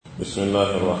بسم الله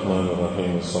الرحمن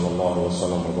الرحيم، صلى الله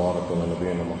وسلم وبارك على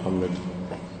نبينا محمد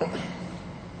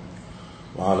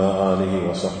وعلى آله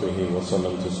وصحبه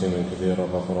وسلم تسليما كثيرا.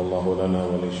 غفر الله لنا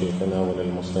ولشيخنا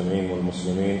وللمستمعين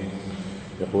والمسلمين.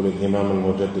 يقول الإمام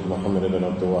المجدد محمد بن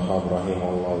عبد الوهاب رحمه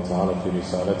الله تعالى في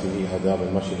رسالته آداب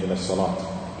المشي إلى الصلاة،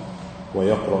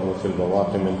 ويقرأ في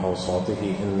البواقي من أوساطه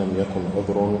إن لم يكن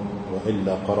عذر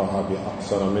وإلا قرأ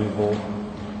بأقصر منه،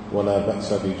 ولا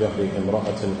بأس بجهر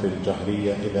امرأة في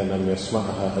الجهرية إذا لم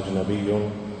يسمعها أجنبي،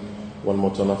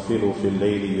 والمتنفل في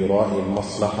الليل يراعي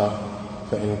المصلحة،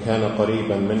 فإن كان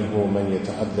قريبا منه من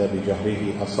يتأذى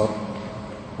بجهره أصر،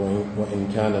 وإن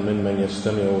كان ممن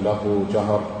يستمع له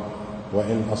جهر،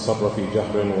 وإن أصر في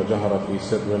جهر وجهر في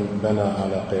سر بنى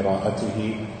على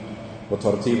قراءته.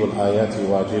 وترتيب الآيات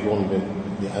واجب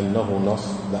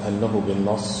لأنه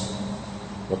بالنص،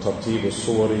 وترتيب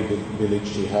الصور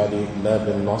بالاجتهاد لا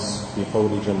بالنص في قول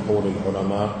جمهور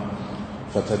العلماء،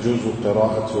 فتجوز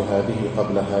قراءة هذه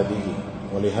قبل هذه.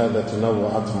 ولهذا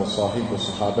تنوعت مصاحف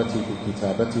الصحابة في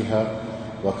كتابتها،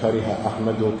 وكره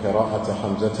أحمد قراءة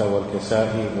حمزة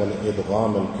والكسائي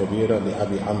والإدغام الكبير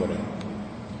لأبي عمرو.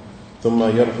 ثم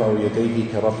يرفع يديه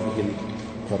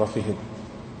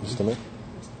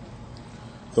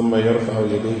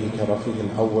كرفه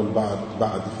الأول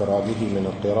بعد فراغه من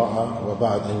القراءة،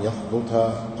 وبعد أن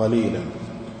يثبت قليلا،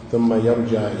 ثم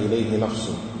يرجع إليه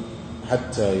نفسه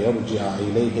حتى يرجع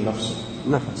إليه نفسه.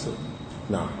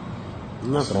 نعم.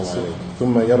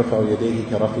 ثم يرفع يديه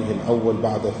كرفه الأول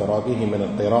بعد فراغه من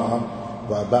القراءة،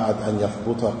 وبعد أن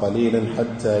يثبت قليلا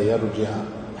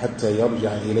حتى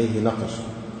يرجع إليه نفسه،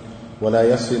 ولا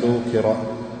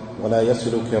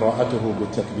يصل قراءته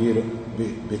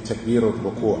بتكبير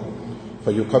الركوع،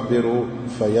 فيكبر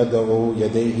فيدعو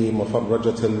يديه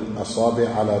مفرجة الأصابع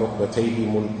على ركبتيه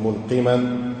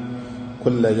ملقما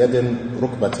كل يد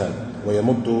ركبة،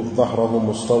 ويمد ظهره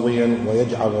مستويا،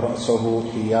 ويجعل رأسه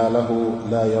حياله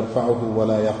لا يرفعه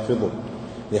ولا يخفضه،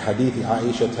 لحديث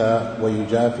عائشة،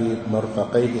 ويجافي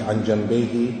مرفقيه عن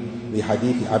جنبيه،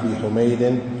 لحديث أبي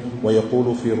حميد،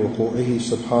 ويقول في ركوعه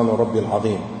سبحان ربي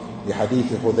العظيم، لحديث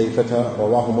حذيفة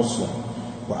رواه مسلم.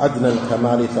 وأدنى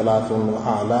الكمال 3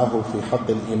 وأعلاه في حق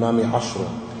الإمام 10،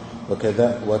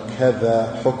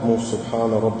 وكذا حكم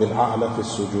سبحان ربي الأعلى في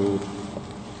السجود.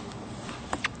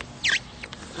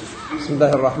 بسم الله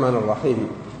الرحمن الرحيم.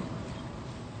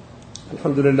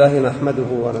 الحمد لله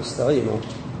نحمده ونستعينه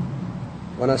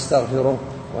ونستغفره،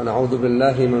 ونعوذ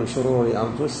بالله من شرور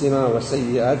أنفسنا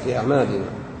وسيئات أعمالنا،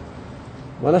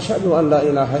 ونشهد أن لا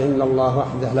إله إلا الله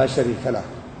وحده لا شريك له،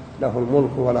 له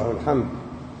الملك وله الحمد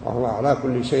وهو على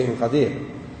كل شيء قدير.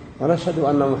 ونشهد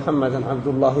أن محمدا عبد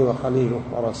الله وخليله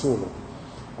ورسوله،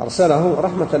 أرسله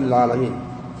رحمة للعالمين،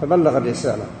 فبلغ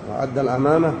الرسالة وأدى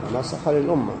الأمانة ونصح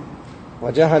للأمة،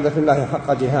 وجاهد في الله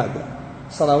حق جهاده،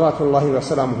 صلوات الله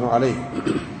وسلامه عليه،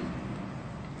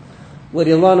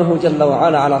 ورضوانه جل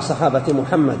وعلا على صحابة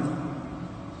محمد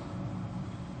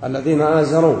الذين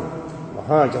آزروا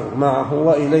وهاجروا معه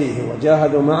وإليه،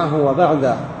 وجاهدوا معه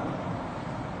وبعده،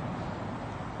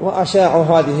 وأشاعوا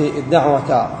هذه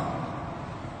الدعوة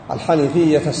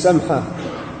الحنيفية السمحة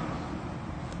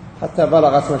حتى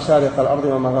بلغت مشارق الأرض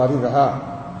ومغاربها.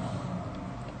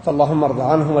 فاللهم ارض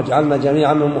عنهم، واجعلنا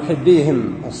جميعا من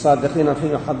محبيهم الصادقين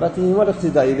في محبتهم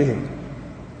والاقتداء بهم.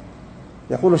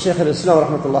 يقول شيخ الإسلام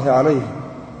رحمة الله عليه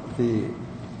في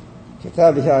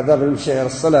كتابه آداب المشي إلى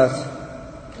الصلاة: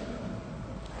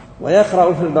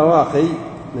 ويقرأ في البواقي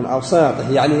من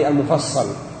أوساطه، يعني المفصل.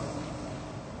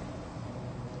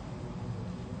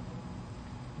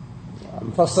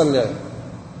 المفصل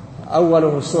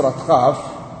أوله سورة قاف،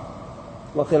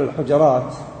 وقيل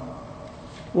الحجرات،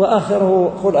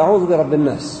 وآخره قل أعوذ برب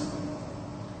الناس.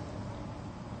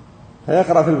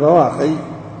 فيقرأ في البواقي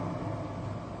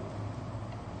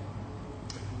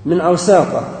من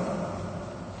أوساطه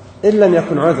إن لم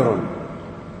يكن عذر.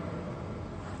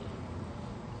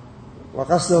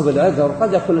 وقصده بالعذر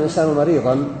قد يكون الإنسان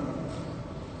مريضا،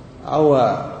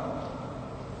 أو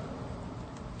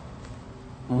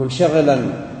منشغلا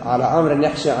على أمر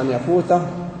يخشى أن يفوته،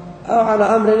 أو على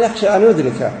أمر يخشى أن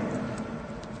يدركه،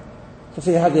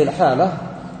 ففي هذه الحالة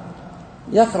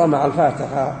يقرأ مع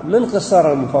الفاتحة من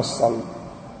قصار المفصل.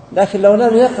 لكن لو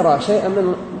لم يقرأ شيئا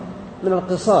من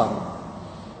القصار،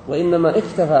 وإنما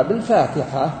اكتفى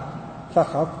بالفاتحة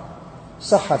فقط،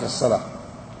 صحت الصلاة.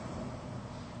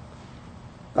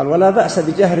 قال: ولا بأس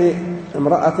بجهر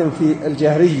امرأة في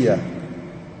الجهرية،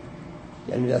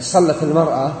 يعني إذا صلت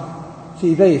المرأة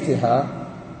في بيتها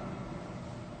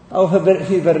أو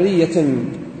في برية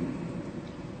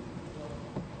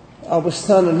أو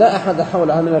بستان لا أحد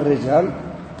حولها من الرجال،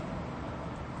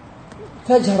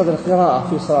 تجهر بالقراءة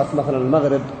في صلاة مثلا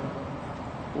المغرب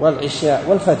والعشاء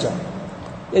والفجر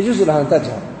يجوز لها أن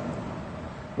تجهر.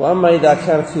 وأما إذا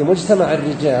كانت في مجتمع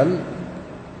الرجال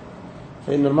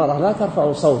فإن المرأة لا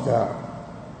ترفع صوتها.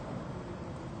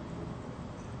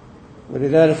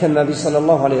 ولذلك النبي صلى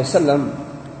الله عليه وسلم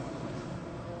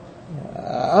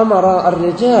أمر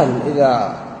الرجال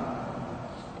إذا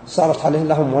صارت عليه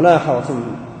لهم ملاحظة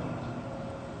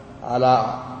على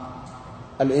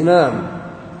الإمام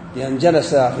بأن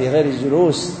جلس في غير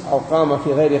جلوس أو قام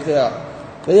في غير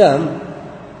قيام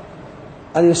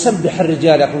أن يسبح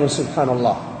الرجال يقولون سبحان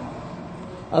الله.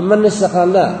 أما النساء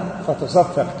قال لا،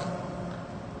 فتصفق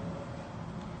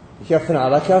كف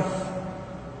على كف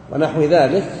ونحو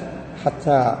ذلك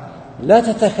حتى لا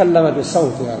تتكلم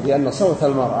بصوتها، لأن صوت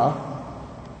المرأة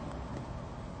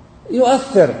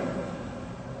يؤثر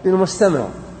بالمستمع.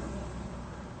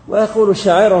 ويقول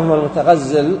شاعرهم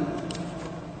المتغزل: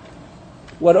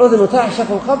 والأذن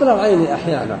تعشق قبل العين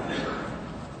أحيانا.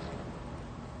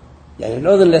 يعني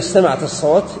الأذن اللي استمعت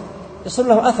الصوت يصير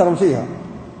له أثر فيها.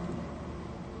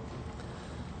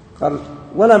 قال: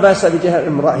 ولا بأس بجهل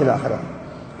امرأة إلى آخره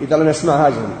إذا لم يسمعها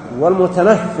أجل.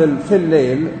 والمتنفل في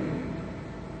الليل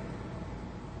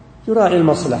يراعي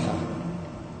المصلحة.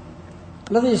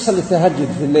 الذي يصلي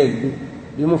التهجد في الليل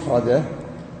بمفرده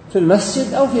في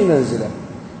المسجد أو في منزله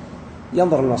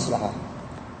ينظر المصلحة.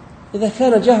 إذا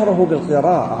كان جهره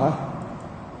بالقراءة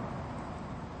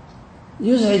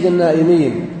يزعج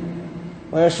النائمين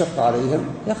ويشق عليهم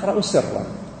يقرأ سرا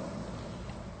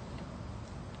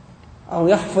أو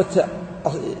يحفظ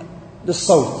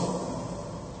بالصوت.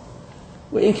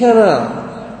 وإن كان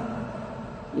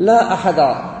لا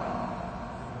أحد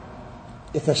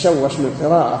يتشوش من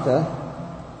قراءته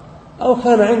أو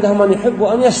كان عنده من يحب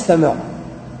أن يستمع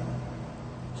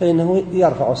فإنه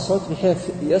يرفع الصوت بحيث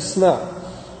يسمع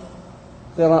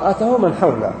قراءته من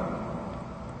حوله.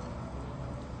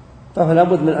 فهو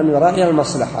لابد من أن يراعي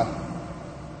المصلحة.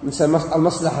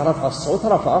 المصلحة رفع الصوت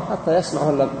رفعه حتى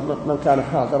يسمعه من كان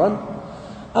حاضرا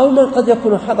أو من قد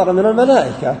يكون حضر من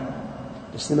الملائكة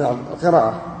لاستماع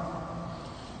القراءة.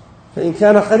 فإن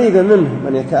كان قريبا منه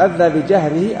من يتأذى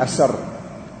بجهره أسر.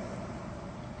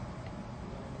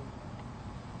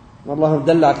 والله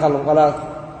دل قال: ولا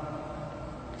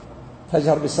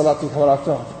تجهر بصلاتك ولا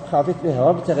تخافت بها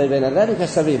وابتغي بين ذلك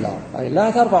سبيلا. يعني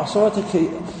لا ترفع صوتك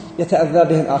يتأذى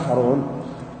به الآخرون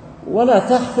ولا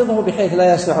تخفضه بحيث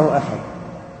لا يسمعه أحد.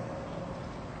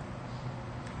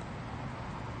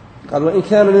 قال: وإن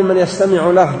كان ممن يستمع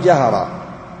له جهرا،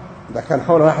 إذا كان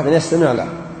حوله أحد يستمع له.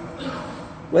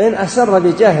 وإن أسر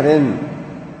بجهر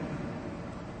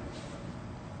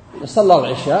صلى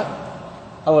العشاء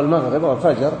أو المغرب أو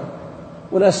الفجر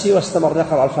ونسي واستمر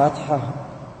يقرأ الفاتحة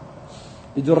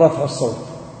بدون رفع الصوت،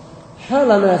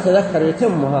 حال ما يتذكر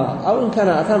يتمها أو إن كان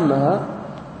أتمها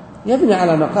يبني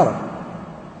على ما قرأ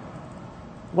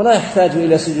ولا يحتاج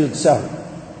إلى سجود سهو.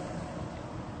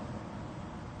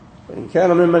 وإن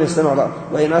كان ممن يستمع له.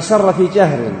 وإن أسر في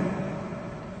جهر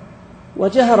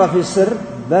وجهر في سر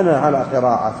بنى على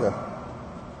قراءته.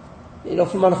 لو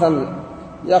في مثلا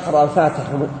يقرأ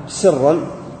الفاتحة سرا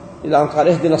إلى أن قال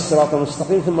اهدنا الصراط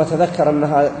المستقيم ثم تذكر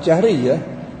أنها جهرية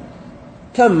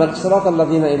كمل صراط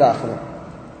الذين إلى آخره.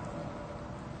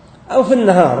 أو في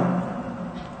النهار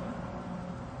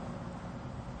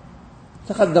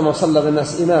تقدم وصلى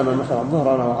بالناس إماما مثلا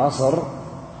ظهرا أو عصر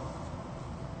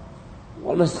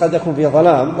والمسجد قد يكون فيه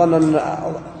ظلام ظن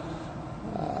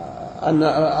أن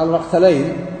الوقت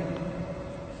ليل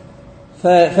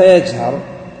فيجهر.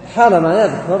 حال ما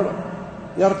يذكر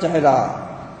يرجع إلى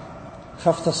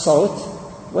خفض الصوت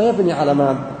ويبني على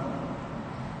ما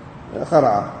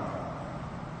قرأ.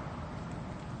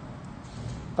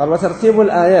 قال: وترتيب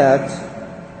الآيات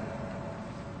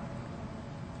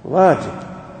واجب.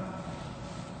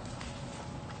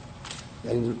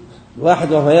 يعني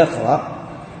الواحد وهو يقرأ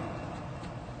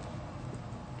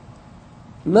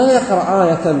ما يقرأ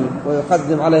آية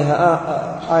ويقدم عليها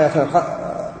آية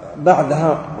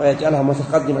بعدها ويجعلها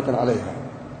متقدمة عليها.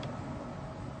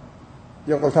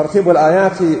 يقول ترتيب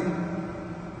الآيات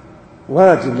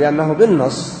واجب لأنه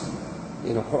بالنص،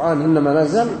 لأن القرآن إنما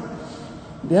نزل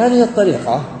بهذه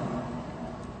الطريقة.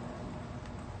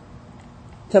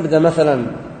 تبدأ مثلا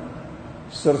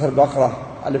سورة البقرة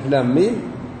ألف لام ميم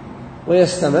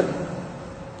ويستمر،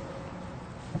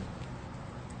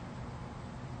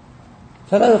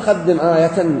 فلا يقدم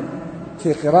آية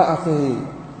في قراءته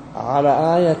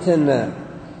على آية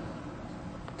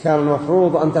كان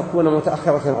المفروض أن تكون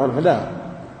متأخرة عنه، لا،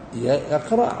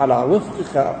 يقرأ على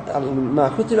وفق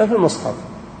ما كتب في المصحف.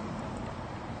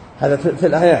 هذا في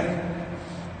الآيات.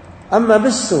 أما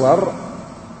بالسور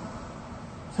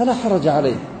فلا حرج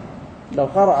عليه. لو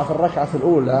قرأ في الركعة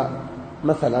الأولى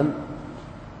مثلا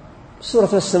سورة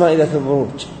السماء ذات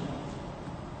البروج،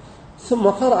 ثم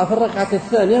قرأ في الركعة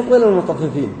الثانية ويل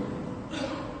للمطففين،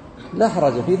 لا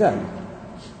حرج في ذلك.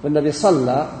 والنبي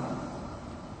صلى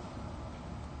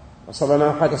مع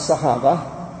أحد الصحابة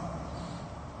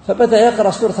فبدأ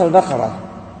يقرأ سورة البقرة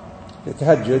في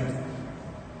التهجد،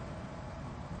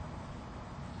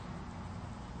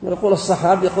 ويقول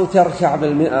الصحابي يقول تركع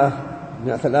 100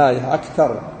 الآية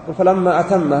أكثر، فلما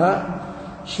أتمها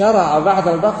شرع بعد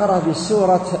البقرة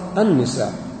بسورة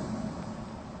النساء،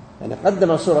 يعني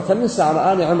قدم سورة النساء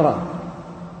على آل عمران.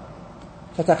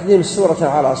 فتقديم سورة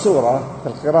على سورة في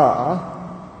القراءة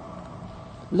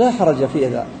لا حرج في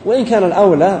ذلك، وإن كان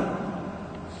الأولى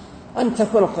أن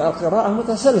تكون القراءة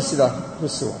متسلسلة في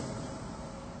السور.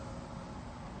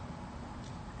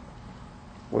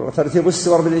 وترتيب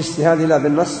السور بالاجتهاد لا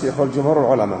بالنص يقول جمهور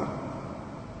العلماء،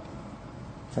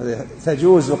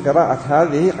 فتجوز قراءة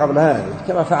هذه قبل هذه،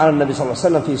 كما فعل النبي صلى الله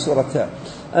عليه وسلم في سورة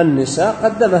النساء،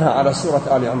 قدمها على سورة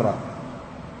آل عمران.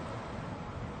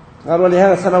 قال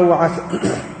ولهذا تنوعت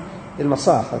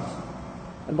المصاحف.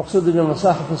 المقصود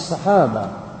بالمصاحف الصحابة،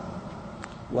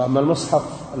 وأما المصحف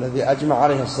الذي أجمع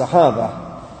عليه الصحابة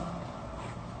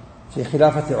في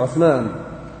خلافة عثمان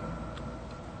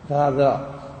فهذا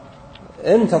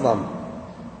انتظم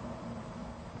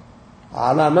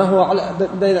على ما هو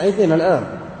بين أيدينا الآن،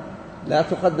 لا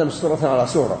تقدم سورة على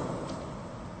سورة.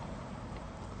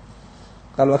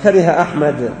 قال وكره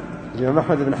أحمد الإمام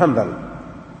أحمد بن حنبل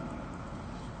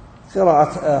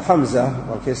قراءة حمزة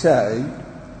والكسائي،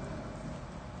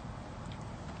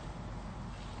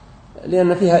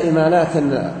 لأن فيها إمالات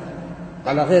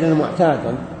على غير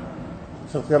المعتاد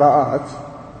في القراءات،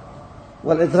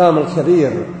 والإدغام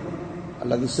الكبير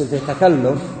الذي يصير فيه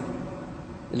تكلف.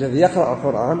 الذي يقرأ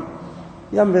القرآن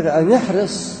ينبغي أن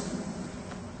يحرص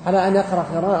على أن يقرأ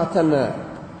قراءة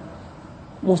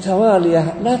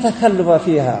متوالية لا تكلف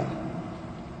فيها،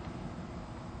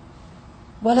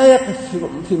 ولا يقف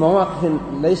في مواقف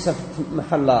ليس في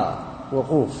محل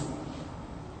وقوف.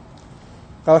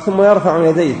 قال ثم يرفع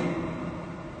يديه،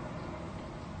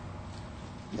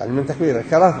 يعني من تكبيره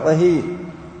كرفعه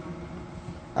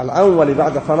الأول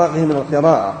بعد فراغه من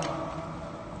القراءة،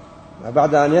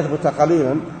 وبعد أن يثبت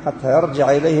قليلا حتى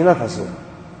يرجع إليه نفسه.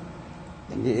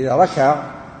 يعني إذا ركع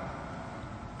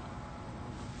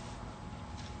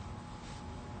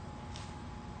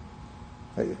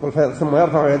يقول ثم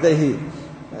يرفع يديه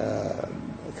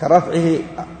كرفعه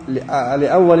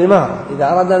لأول مرة.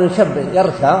 إذا أراد أن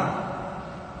يركع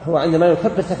هو عندما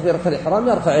يكبر تكبيرة الإحرام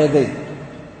يرفع يديه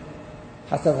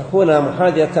حتى تكون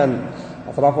محاذية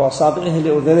أطراف أصابعه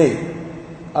لأذنيه،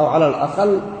 أو على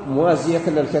الأقل موازية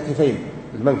للكتفين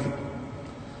المنكب.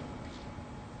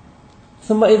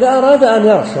 ثم إذا أراد أن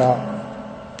يركع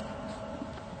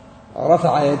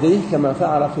رفع يديه كما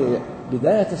فعل في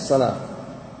بداية الصلاة.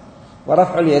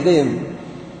 ورفع اليدين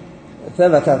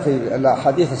ثبت في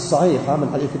الأحاديث الصحيحة من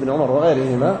حديث ابن عمر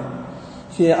وغيرهما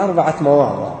في 4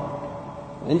 مواضع: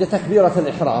 عند تكبيرة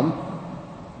الإحرام،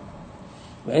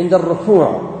 وعند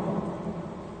الركوع،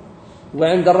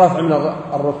 وعند الرفع من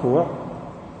الركوع،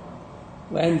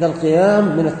 وعند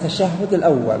القيام من التشهد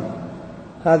الأول.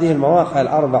 هذه المواقع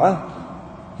 4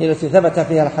 هي التي ثبت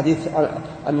فيها الحديث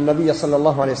أن النبي صلى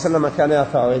الله عليه وسلم كان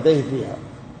يرفع يديه فيها.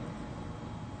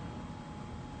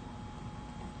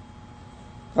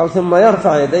 قال ثم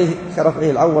يرفع يديه كرفعه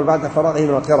الأول بعد فراغه من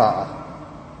القراءة،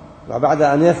 وبعد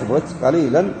أن يثبت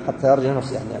قليلا حتى يرجع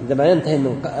نفسه. يعني عندما ينتهي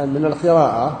من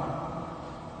القراءة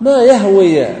ما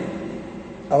يهوي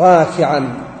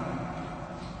راكعا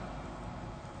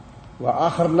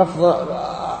وآخر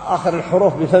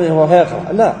الحروف بفمه وهو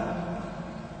يقرأ، لا،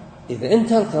 إذا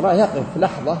انتهى القراءة يقف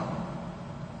لحظة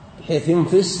بحيث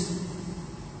ينفس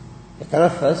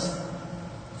يتنفس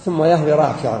ثم يهوي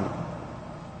راكعا،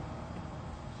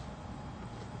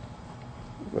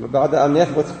 بعد أن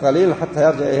يثبت قليلا حتى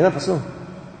يرجع إليه نفسه،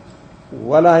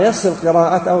 ولا يصل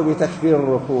قراءته بتكبير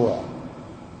الركوع.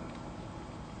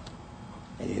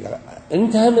 إذا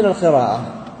انتهى من القراءة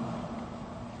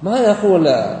ما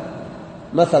يقول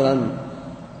مثلا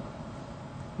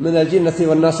من الجنة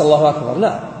والناس الله أكبر،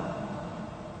 لا،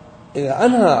 إذا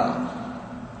أنهى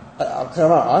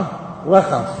القراءة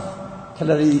وقف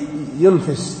كالذي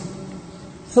ينفس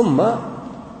ثم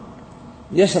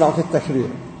يشرع في التكبير.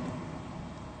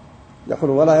 يقول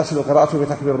ولا يصل قراءته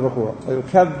بتكبير الركوع،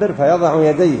 فيكبر فيضع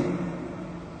يديه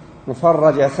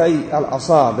مفرجتي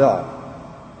الأصابع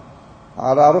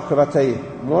على ركبتيه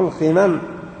ملقما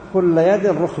كل يد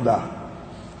ركبة.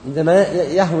 عندما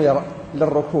يهوي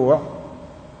للركوع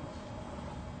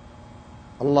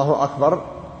الله أكبر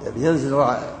ينزل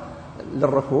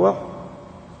للركوع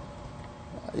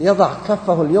يضع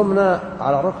كفه اليمنى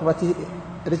على ركبته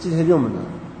رجله اليمنى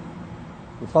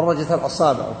وفرجت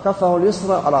الأصابع وكفه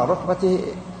اليسرى على ركبته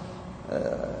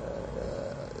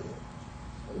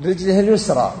رجله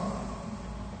اليسرى،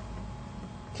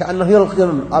 كأنه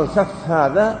يلقم الكف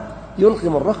هذا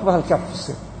يلقم الركبة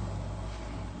الكف.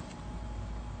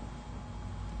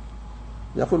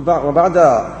 يقول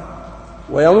وبعد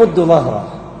ويمد ظهره،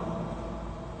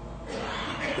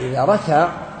 إذا ركع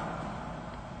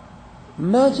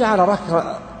ما جعل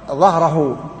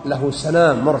ظهره له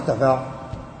سلام مرتفع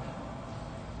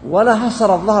ولا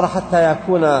حسر الظهر حتى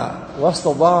يكون وسط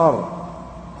الظهر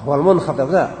هو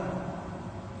المنخفض، لا،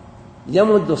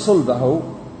 يمد صلبه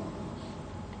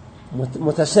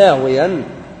متساويا،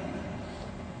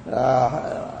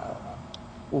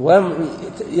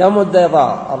 ويمد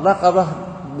أيضا الرقبة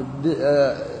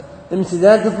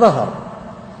امتداد الظهر،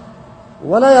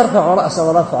 ولا يرفع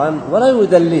رأسه رفعا ولا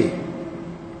يدليه،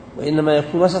 وإنما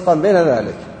يكون وسطا بين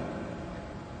ذلك،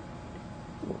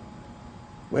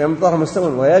 ويمضغ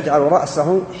مستوى ويجعل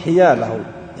رأسه حياله،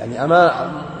 يعني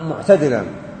معتدلا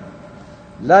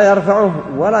لا يرفعه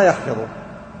ولا يخفضه.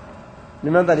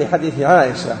 لماذا؟ لحديث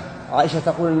عائشة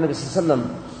تقول النبي صلى الله عليه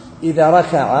وسلم إذا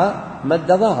ركع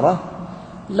مد ظهره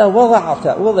لو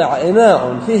وضع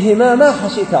إناء فيه ماء ما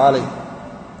خشيت عليه.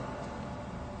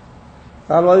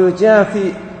 قال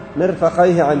ويجافي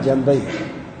مرفقيه عن جنبيه،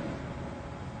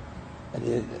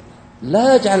 يعني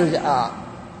لا يجعل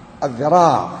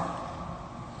الذراع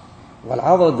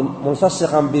والعضد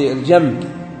ملتصقا بالجنب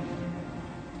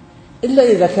إلا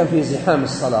إذا كان في زحام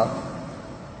الصلاة،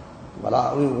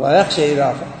 ويخشى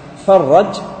إذا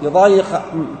فرج يضايق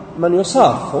من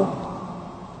يصافه،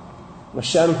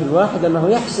 والشأن في الواحد أنه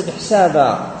يحسب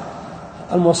حساب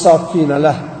المصافين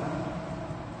له،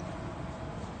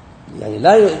 يعني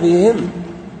لا يؤذيهم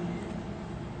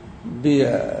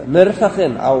بمرفق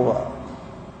أو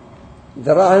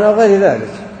ذراع أو غير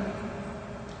ذلك.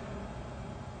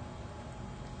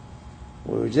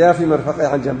 ويجافي مرفقيه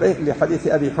عن جنبيه لحديث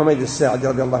أبي حميد الساعدي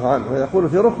رضي الله عنه، ويقول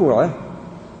في ركوعه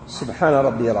سبحان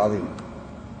ربي العظيم،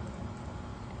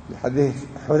 لحديث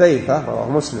حذيفة رواه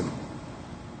مسلم.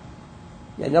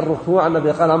 يعني الركوع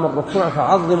النبي قال أما الركوع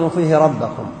فعظموا فيه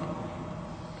ربكم،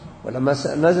 ولما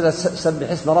نزل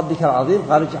سبح اسم ربك العظيم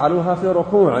قال اجعلوها في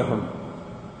ركوعكم،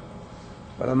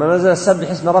 ولما نزل سبح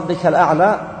اسم ربك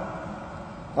الأعلى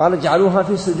قال اجعلوها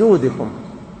في سجودكم.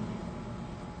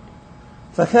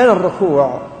 فكان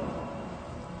الركوع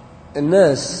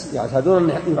الناس يعتادون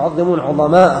أن يعظمون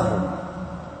عظماءهم،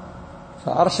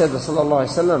 فأرشد صلى الله عليه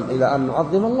وسلم إلى أن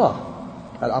نعظم الله،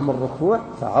 قال أما الركوع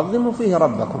فعظموا فيه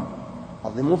ربكم،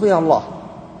 عظموا فيه الله.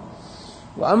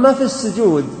 وأما في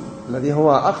السجود الذي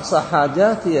هو أقصى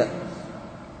حاجات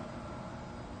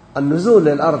النزول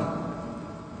للأرض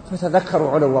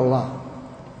فتذكروا علو الله،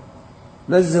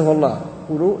 نزهوا الله،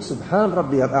 قولوا سبحان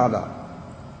ربي الأعلى.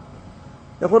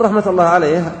 يقول رحمة الله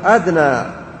عليه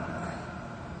أدنى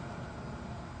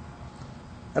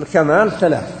الكمال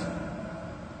 3،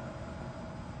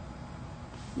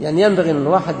 يعني ينبغي أن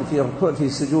الواحد في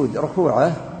سجود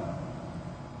ركوعه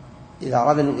إذا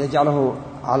أراد أن يجعله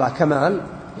على كمال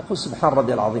يقول سبحان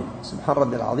ربي العظيم، سبحان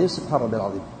ربي العظيم، سبحان ربي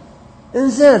العظيم. إن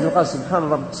زاد وقال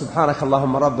سبحانك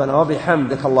اللهم ربنا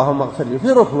وبحمدك اللهم اغفر لي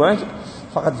في ركوعه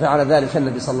فقد فعل ذلك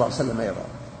النبي صلى الله عليه وسلم أيضا.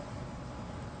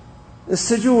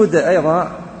 السجود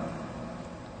أيضا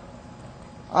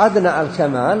أدنى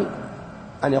الكمال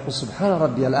أن يقول سبحان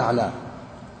ربي الأعلى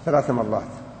 3 مرات.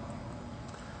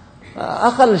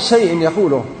 أقل شيء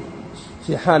يقوله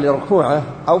في حال ركوعه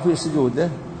أو في سجوده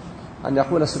أن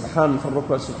يقول سبحان في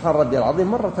الركوع سبحان ربي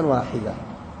العظيم مرة واحدة،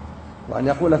 وأن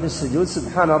يقول في السجود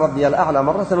سبحان ربي الأعلى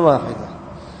مرة واحدة.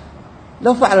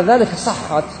 لو فعل ذلك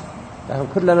صحت، لأن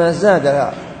كلما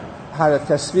زاد هذا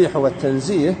التسبيح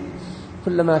والتنزيه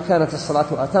كلما كانت الصلاة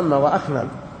أتم وأكمل.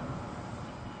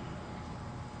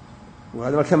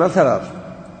 وهذا الكمال 3،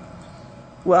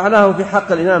 وأعلاه في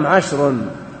حق الإمام 10،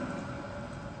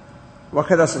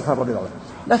 وكذا سبحان ربي العظيم.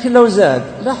 لكن لو زاد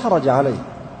لا حرج عليه،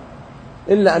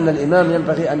 إلا أن الإمام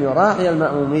ينبغي أن يراعي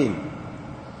المأمومين،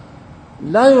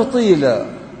 لا يطيل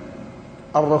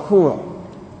الركوع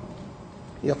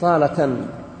إطالة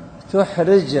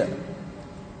تحرج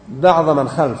بعض من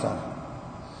خلفه،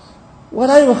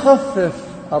 ولا يخفف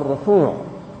الركوع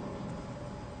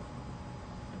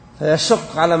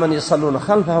فيشق على من يصلون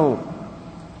خلفه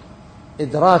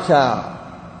إدراك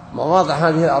مواضع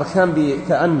هذه الأركان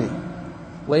بتأني،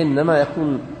 وإنما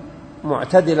يكون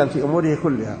معتدلا في أموره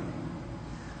كلها.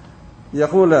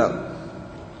 يقول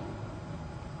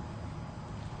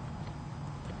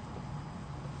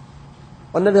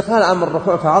والنبي قال أما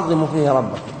الركوع فعظموا فيه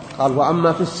ربكم، قال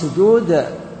وأما في السجود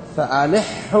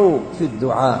فألحوا في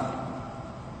الدعاء،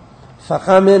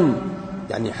 فقم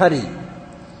يعني حري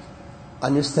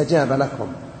أن يستجاب لكم.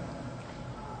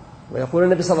 ويقول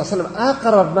النبي صلى الله عليه وسلم: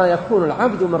 أقرب ما يكون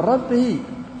العبد من ربه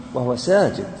وهو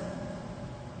ساجد.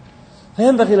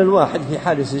 فينبغي للواحد في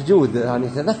حال سجود أن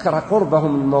يتذكر قربه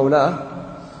من مولاه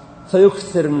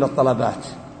فيكثر من الطلبات.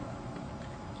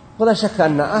 ولا شك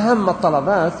أن أهم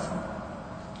الطلبات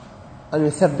أن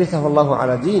يثبته الله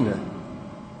على دينه.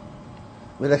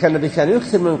 وإذا كان النبي كان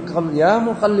يكثر من قول: يا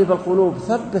مقلب القلوب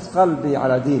ثبت قلبي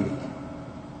على دينك.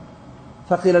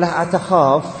 فقيل له: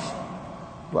 أتخاف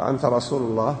وأنت رسول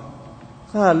الله؟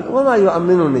 قال: وما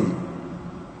يؤمنني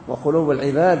وقلوب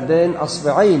العباد بين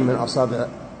أصبعين من أصابع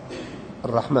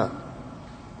الرحمن.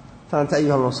 فأنت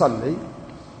أيها المصلي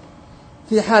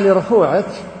في حال ركوعك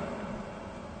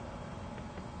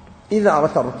إذا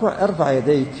أردت الركوع ارفع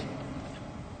يديك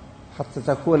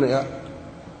حتى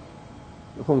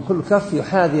يكون كل كف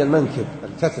يحاذي المنكب،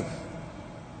 الكتف،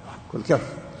 كل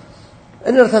كف.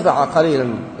 إن ارتفع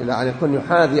قليلا إلى أن يكون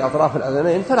يحاذي أطراف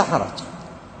الأذنين فلا حرج.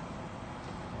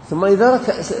 ثم إذا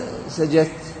سجدت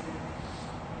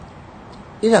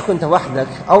إذا كنت وحدك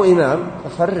أو إمام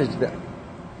ففرج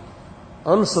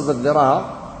أنصب الذراع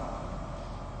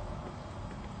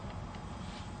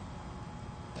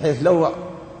بحيث لو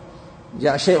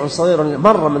جاء شيء صغير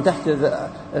مر من تحت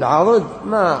العضد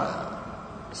ما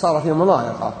صار فيه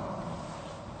مضايقة.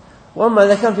 وأما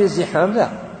إذا كان فيه ازدحام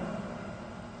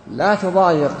لا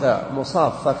تضايق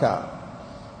مصافك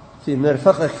في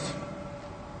مرفقك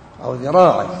أو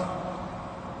ذراعك،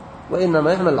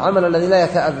 وإنما يعمل العمل الذي لا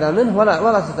يتأذى منه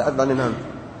ولا تتأذى منه.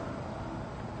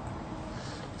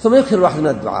 ثم يكثر الواحد من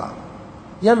الدعاء.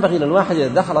 ينبغي للواحد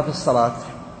إذا دخل في الصلاة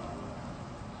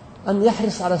أن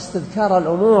يحرص على استذكار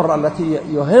الأمور التي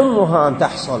يهمها أن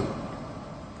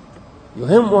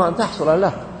تحصل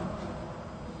له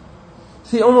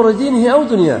في أمور دينه أو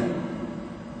دنياه،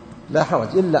 لا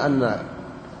حرج. إلا أن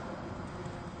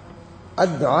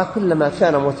الدعاء كلما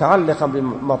كان متعلقا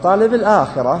بمطالب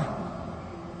الآخرة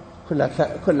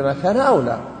كلما كان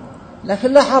أولى،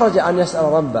 لكن لا حرج أن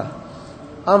يسأل ربه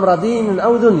أمر دين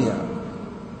أو دنيا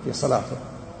في صلاته.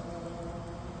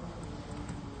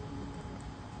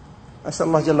 أسأل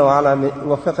الله جل وعلا أن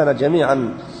يوفقنا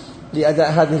جميعا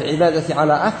لأداء هذه العبادة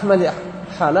على أكمل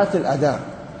حالات الأداء،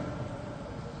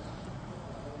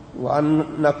 وأن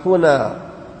نكون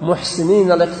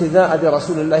محسنين الاقتداء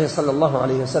برسول الله صلى الله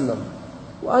عليه وسلم،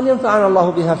 وأن ينفعنا الله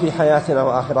بها في حياتنا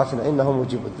وآخرتنا، إنه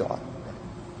مجيب الدعاء.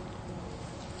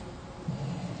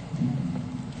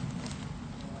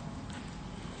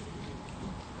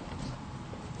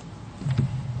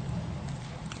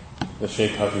 The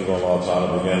Shaykh Hafizahullah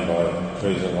Ta'ala began by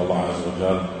praising Allah Azza wa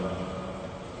Jal.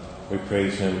 We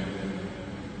praise Him,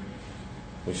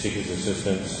 we seek His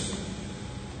assistance,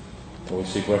 and we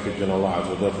seek refuge in Allah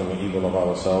Azza wa Jal from the evil of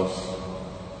ourselves.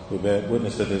 We bear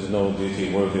witness that there is no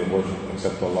deity worthy of worship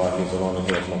except Allah. He is alone and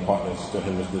He has no partners. To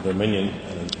Him is the dominion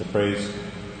and the praise,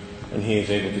 and He is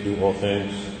able to do all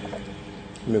things.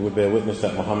 We would bear witness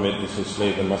that Muhammad is His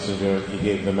slave and messenger. He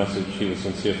gave the message, He was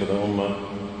sincere for the Ummah,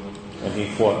 and he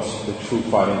fought the true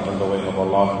fighting in the way of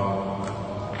Allah.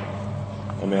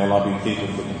 And may Allah be pleased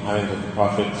with the companions of the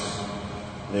prophets.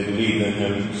 They believed in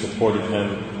him, supported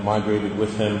him, migrated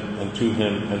with him and to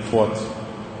him, and fought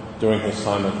during his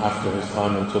time and after his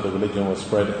time until the religion was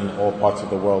spread in all parts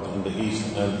of the world, in the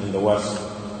east and in the west.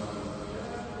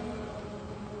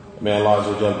 May Allah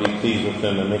Azza wa Jal be pleased with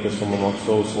them and make us from amongst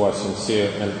those who are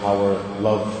sincere in our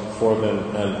love for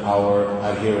them and our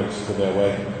adherence to their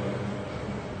way.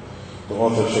 The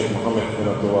author Shaykh Muhammad ibn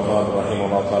Abdul Wahhab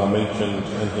rahimahullah ta'ala mentioned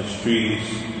in his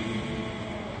treatise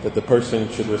that the person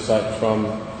should recite from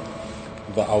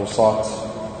the awsat,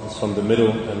 it's from the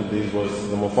middle, and these was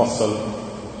the mufassal,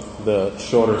 the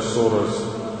shorter surahs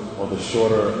or the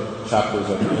shorter chapters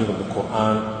at the end of the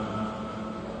Quran.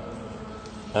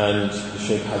 And the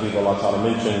Shaykh Habibullah ta'ala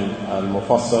mentioned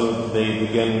al-mufassal, they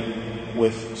begin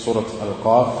with Surah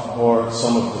Al-Qaf, or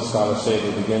some of the scholars say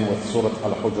they begin with Surah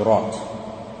Al-Hujurat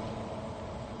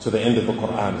to the end of the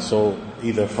Quran. So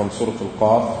either from Surah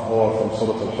Al-Qaf or from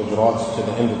Surah Al-Hujurat to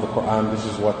the end of the Quran. This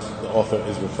is what the author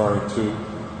is referring to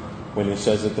when he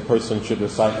says that the person should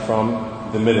recite from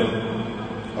the middle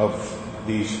of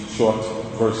these short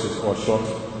verses or short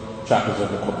chapters of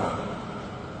the Quran.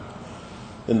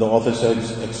 Then the author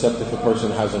says, except if a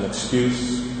person has an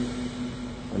excuse.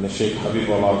 And the Shaykh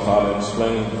Habibullah Ta'ala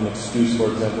explained an excuse,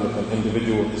 for example, if an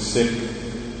individual is sick,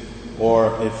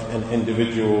 or if an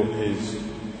individual is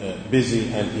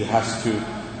busy and he has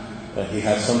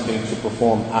something to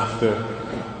perform after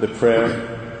the prayer.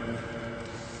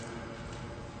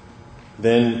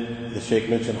 Then the Shaykh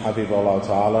mentioned Habibullah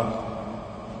Ta'ala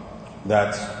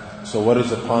that So what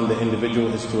is upon the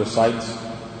individual is to recite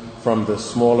from the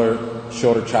smaller,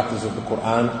 shorter chapters of the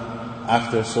Quran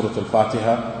after Surah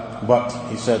Al-Fatiha. But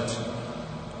he said,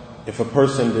 if a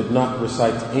person did not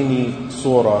recite any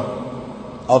surah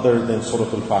other than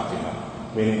Surah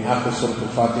Al-Fatiha, meaning after Surah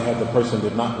Al-Fatiha the person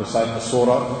did not recite a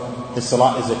surah, his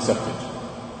salah is accepted.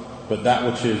 But that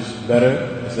which is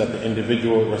better is that the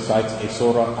individual recites a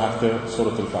surah after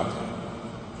Surah Al-Fatiha.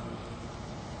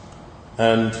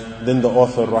 And then the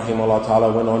author, rahimahullah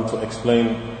ta'ala, went on to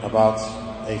explain about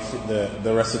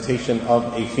the recitation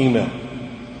of a female.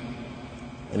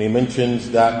 And he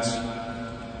mentions that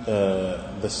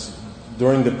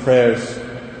during the prayers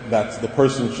that the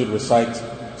person should recite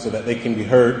so that they can be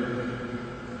heard,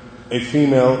 a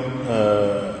female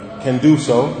can do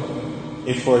so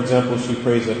if, for example, she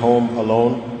prays at home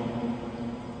alone,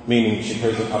 meaning if she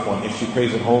prays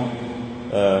at home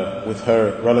with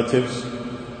her relatives,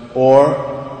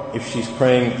 or if she's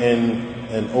praying in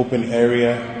an open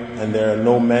area and there are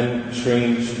no men,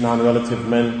 strange, non-relative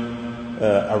men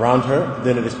around her,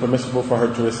 then it is permissible for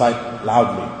her to recite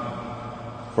loudly.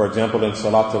 For example, in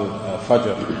Salat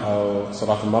al-Fajr or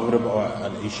Salat al-Maghrib or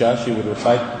al-Isha, she would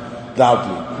recite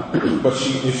loudly. But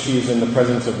if she is in the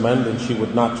presence of men, then she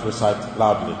would not recite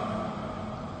loudly.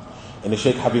 And the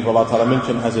Shaykh Habibullah Ta'ala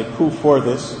mentioned as a proof for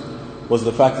this was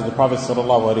the fact that the Prophet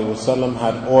ﷺ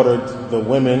had ordered the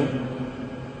women,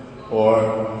 or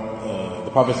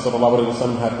the Prophet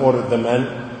ﷺ had ordered the men,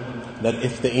 that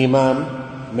if the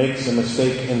Imam makes a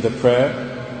mistake in the prayer,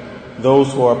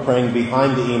 those who are praying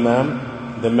behind the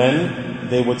Imam, the men,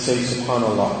 they would say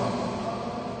Subhanallah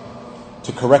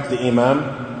to correct the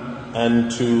Imam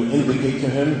and to indicate to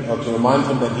him or to remind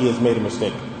him that he has made a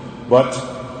mistake. But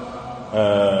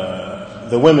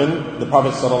the women, the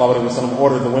Prophet ﷺ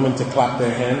ordered the women to clap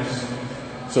their hands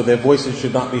so their voices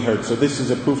should not be heard. So this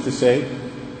is a proof to say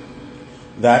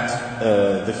that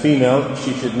the female,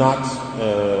 she should not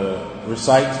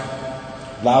recite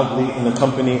loudly in the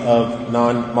company of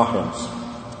non-mahrams.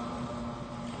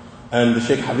 And the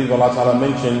Shaykh Habibullah Ta'ala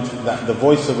mentioned that the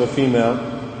voice of a female,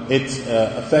 it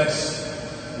affects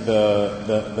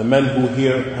the men who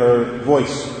hear her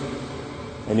voice.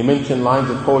 And he mentioned lines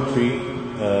of poetry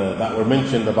that were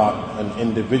mentioned about an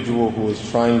individual who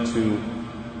is trying to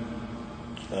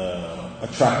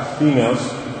attract females.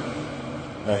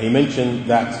 He mentioned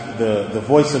that the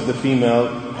voice of the female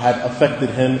had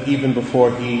affected him even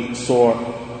before he saw,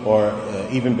 or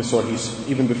even before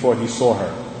he saw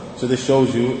her. So this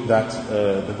shows you that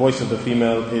the voice of the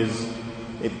female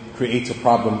it creates a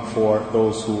problem for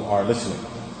those who are listening.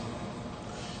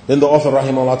 Then the author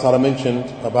rahimahullah ta'ala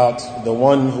mentioned about the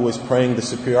one who is praying the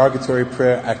supererogatory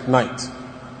prayer at night.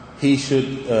 He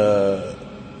should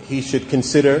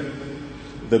consider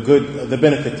the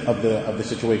benefit of the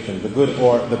situation, the good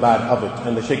or the bad of it.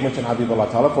 And the Shaykh mentioned Habibullah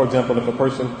Ta'ala, for example, if a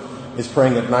person is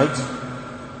praying at night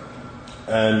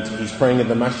and he's praying in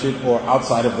the masjid or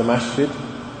outside of the masjid,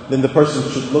 then the person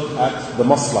should look at the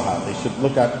maslahah, they should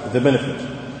look at the benefit.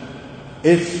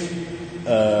 If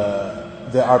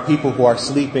there are people who are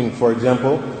sleeping, for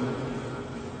example,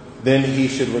 then he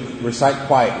should recite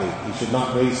quietly. He should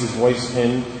not raise his voice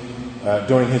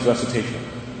during his recitation.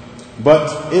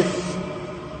 But if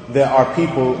there are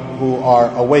people who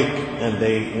are awake and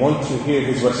they want to hear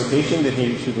his recitation, then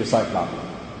he should recite loudly.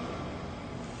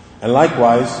 And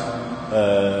likewise,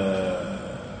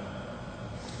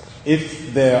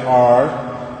 if there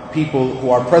are people who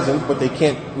are present but they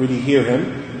can't really hear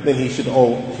him, then he should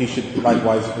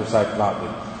likewise recite loudly.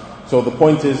 So the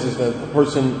point is that the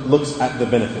person looks at the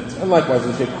benefits. And likewise,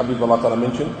 as Shaykh Habibullah Ta'ala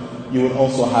mentioned, you would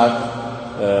also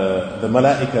have the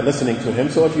malaika listening to him.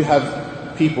 So if you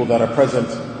have people that are present,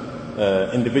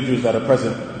 individuals that are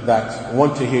present that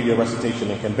want to hear your recitation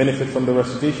and can benefit from the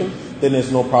recitation, then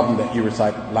there's no problem that you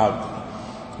recite loudly.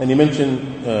 And he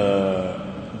mentioned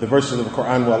the verses of the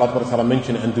Quran where Allah Ta'ala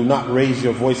mentioned, and do not raise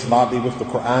your voice loudly with the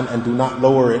Quran and do not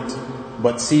lower it,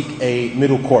 but seek a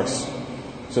middle course.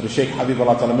 So the Shaykh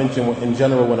Habibullah Ta'ala mentioned in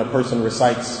general when a person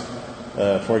recites,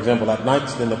 for example at night,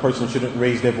 then the person shouldn't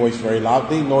raise their voice very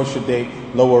loudly, nor should they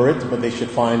lower it, but they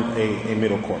should find a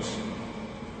middle course.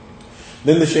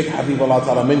 Then the Shaykh Habibullah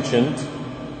Ta'ala mentioned,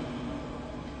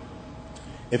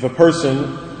 if a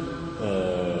person,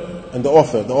 and the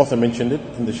author mentioned it,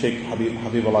 and the Shaykh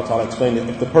Habibullah Ta'ala explained it,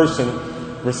 if the person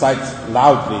recites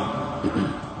loudly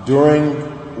during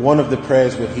one of the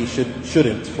prayers where he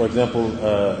shouldn't, for example,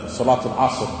 Salat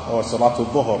al-Asr or Salat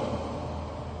al-Dhuhr,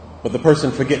 but the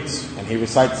person forgets and he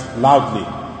recites loudly,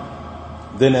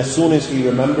 then as soon as he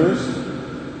remembers,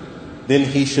 then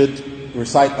he should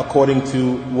recite according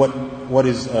to what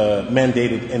is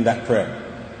mandated in that prayer.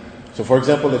 So for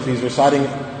example, if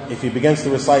he begins to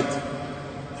recite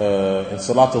in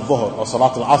Salat al-Dhuhr or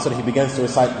Salat al-Asr, he begins to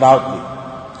recite loudly.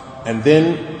 And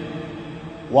then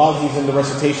while he's in the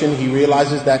recitation, he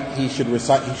realizes that he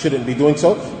shouldn't be doing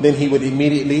so, then he would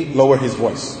immediately lower his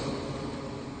voice.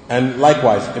 And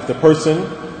likewise, if the person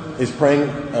is praying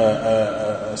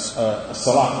a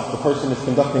salat, if the person is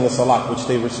conducting a salat which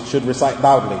they should recite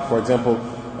loudly, for example,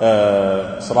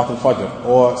 Salat al-Fajr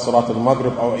or Salat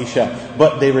al-Maghrib or Isha,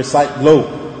 but they recite low,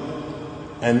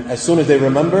 and as soon as they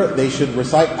remember, they should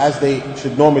recite as they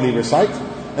should normally recite,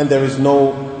 and there is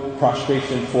no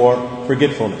prostration for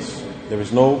forgetfulness. There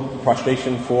is no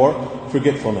prostration for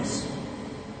forgetfulness.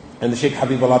 And the Shaykh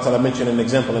Habibullah Ta'ala mentioned an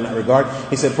example in that regard.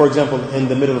 He said, for example, in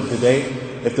the middle of the day,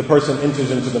 if the person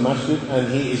enters into the masjid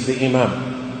and he is the imam,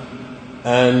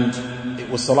 and it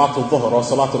was Salat al-Dhuhr or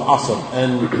Salat al-Asr,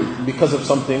 and because of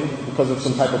some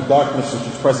type of darkness which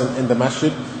was present in the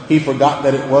masjid, he forgot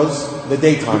that it was the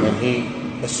daytime and he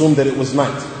assumed that it was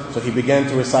night. So he began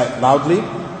to recite loudly,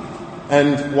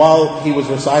 and while he was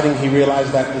reciting, he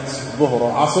realized that it's Dhuhr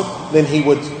or Asr, then he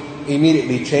would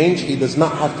immediately change. He does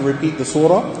not have to repeat the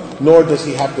surah, nor does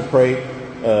he have to pray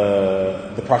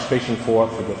the prostration for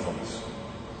forgetfulness.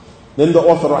 Then the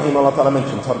author rahimahullah ta'ala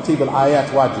mentioned tartib al-ayat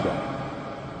wajib.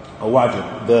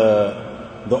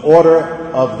 The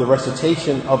order of the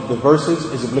recitation of the verses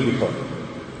is obligatory.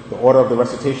 The order of the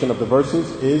recitation of the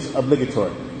verses is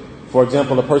obligatory. For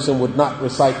example, a person would not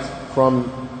recite from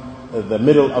the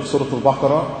middle of Surah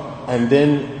Al-Baqarah and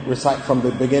then recite from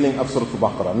the beginning of Surah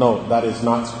Al-Baqarah. No, that is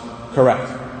not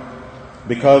correct.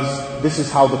 Because this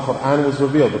is how the Quran was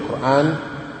revealed. The Quran,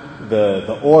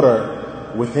 the order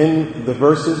within the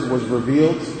verses was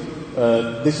revealed.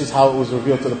 This is how it was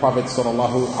revealed to the Prophet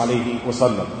sallallahu alaihi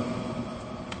wasallam.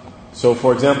 So,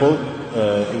 for example,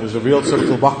 it was revealed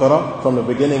Surah Al-Baqarah from the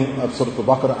beginning of Surah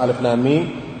Al-Baqarah, Alif Lam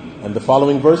Mim, and the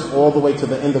following verse all the way to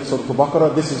the end of Surah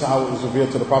Al-Baqarah. This is how it was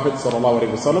revealed to the Prophet sallallahu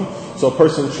alaihi wasallam. So, a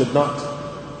person should not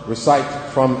recite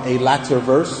from a latter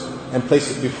verse and place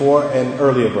it before an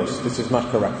earlier verse. This is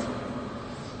not correct.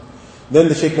 Then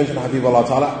the Shaykh mentioned, Habibullah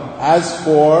Ta'ala, as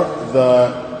for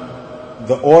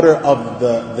the order of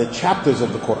the chapters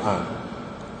of the Quran,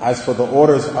 as for the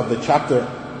orders of the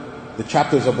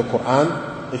chapters of the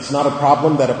Quran, it's not a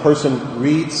problem that a person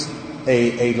reads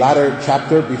a latter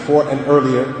chapter before an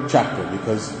earlier chapter.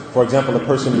 Because, for example, a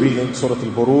person reading Surah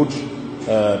Al-Buruj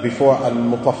before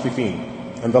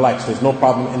Al-Mutaffifin and the likes, there's no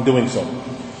problem in doing so.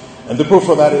 And the proof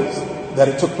for that is that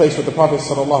it took place with the Prophet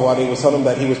ﷺ,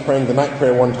 that he was praying the night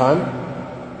prayer one time,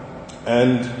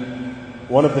 and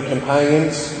one of the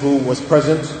companions who was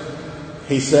present,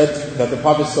 he said that the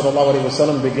Prophet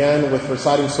ﷺ began with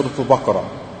reciting Surah Al-Baqarah,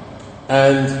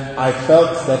 and I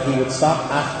felt that he would stop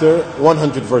after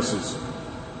 100 verses.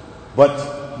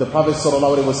 But the Prophet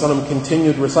ﷺ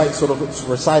continued reciting Surah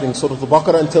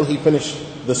Al-Baqarah until he finished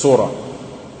the surah.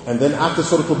 And then after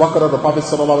Surah Al-Baqarah, the Prophet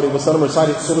ﷺ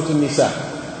recited Surah Al-Nisa.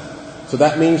 So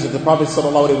that means that the Prophet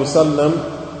ﷺ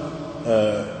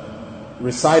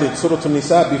recited Surah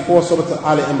Al-Nisa before Surah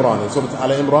Al-Imran. And Surah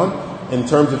Al-Imran, in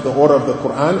terms of the order of the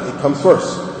Quran, it comes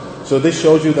first. So this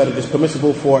shows you that it is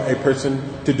permissible for a person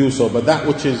to do so. But that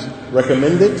which is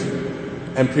recommended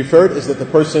and preferred is that the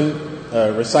person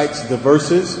recites the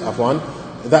verses,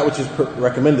 that which is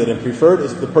recommended and preferred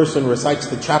is the person recites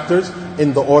the chapters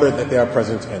in the order that they are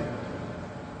present in.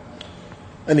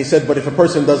 And he said, but if a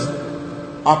person does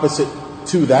opposite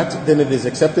to that, then it is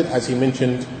accepted, as he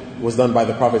mentioned was done by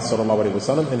the Prophet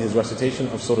ﷺ in his recitation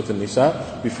of Surah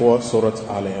Al-Nisa before Surah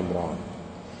Al-Imran.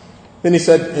 Then he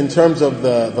said, in terms of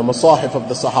the masahif of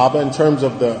the Sahaba, in terms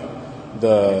of the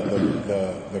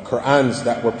Qur'ans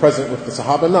that were present with the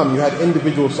Sahaba, you had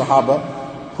individual Sahaba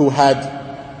who had,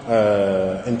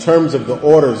 in terms of the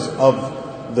orders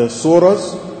of the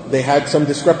surahs, they had some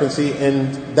discrepancy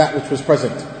in that which was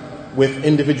present with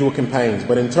individual companions.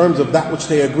 But in terms of that which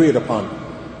they agreed upon,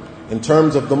 in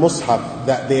terms of the mushaf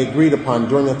that they agreed upon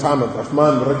during the time of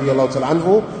Uthman radiallahu ta'ala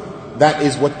anhu, that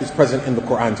is what is present in the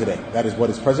Quran today. That is what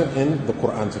is present in the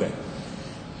Quran today.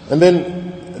 And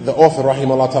then the author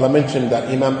rahimahullah ta'ala mentioned that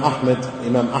Imam Ahmad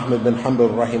bin Hanbal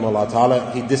rahimahullah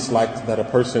ta'ala, he disliked that a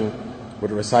person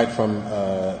would recite from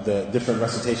the different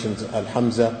recitations,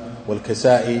 Al-Hamza,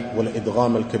 Wal-Kasa'i,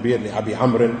 Wal-Idgham Al-Kabir, Li-Abi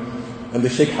Amrin. And the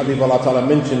Shaykh Habibullah Ta'ala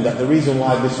mentioned that the reason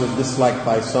why this was disliked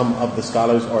by some of the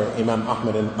scholars, or Imam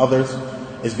Ahmad and others,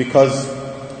 is because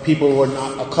people were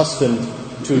not accustomed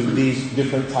to these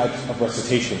different types of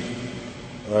recitation,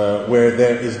 where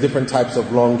there is different types of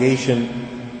elongation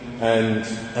and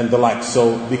the like.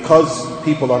 So because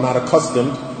people are not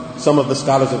accustomed, some of the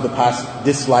scholars of the past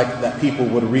disliked that people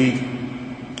would read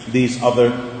these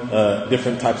other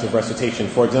different types of recitation.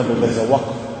 For example, there's a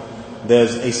waqf,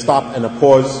 there's a stop and a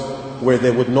pause, where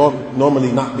there would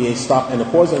normally not be a stop and a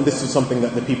pause, and this is something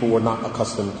that the people were not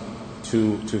accustomed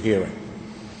to hearing.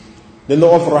 Then the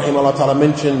author rahimahullah ta'ala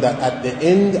mentioned that at the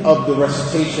end of the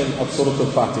recitation of Surah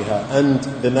Al-Fatiha and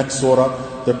the next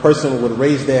surah, the person would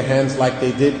raise their hands like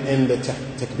they did in the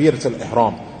Takbirat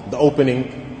al-Ihram, the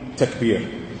opening takbir.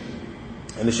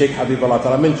 And the Shaykh Habibullah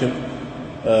ta'ala mentioned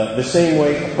the same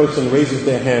way a person raises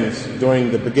their hands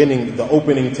during the beginning, the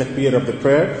opening takbir of the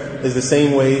prayer, is the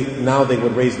same way now they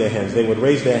would raise their hands. They would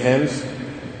raise their hands,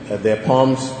 their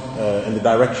palms in the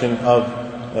direction of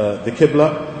the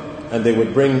Qibla, and they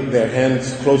would bring their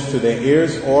hands close to their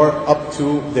ears or up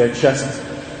to their chest,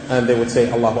 and they would say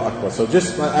Allahu Akbar. So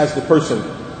just as the person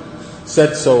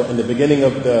said so in the beginning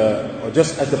of or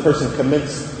just as the person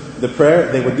commenced the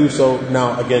prayer, they would do so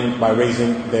now again by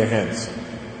raising their hands.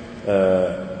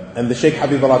 And the Shaykh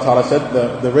Habibullah Ta'ala said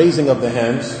the raising of the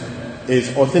hands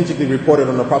is authentically reported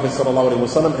on the Prophet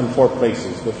ﷺ in 4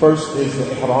 places. The first is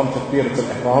the Ihram, Takbirat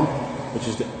al-Ihram, which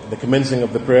is the commencing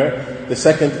of the prayer. The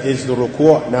second is the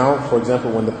ruku'. Now, for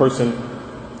example, when the person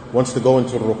wants to go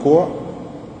into ruku'.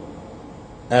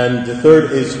 And the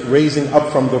third is raising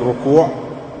up from the ruku'.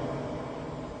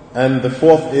 And the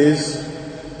fourth is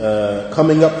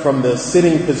coming up from the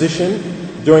sitting position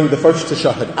during the first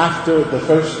tashahhud, after the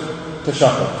first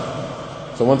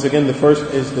tashahhud. So once again, the first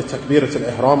is the Takbirat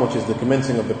al-Ihram, which is the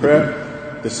commencing of the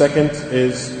prayer. The second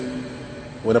is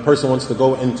when a person wants to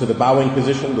go into the bowing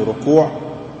position, the ruku',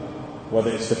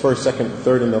 whether it's the first, second,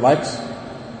 third, and the likes.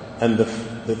 And the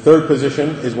third position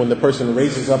is when the person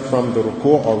raises up from the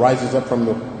ruku' or rises up from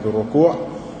the ruku'.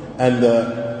 And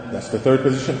that's the third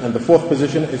position. And the fourth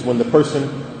position is when the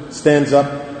person stands up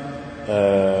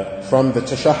from the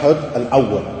tashahhud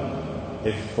al-awwal.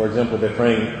 If, for example, they're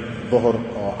praying dhuhr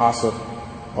or asr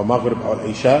or maghrib or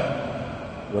isha,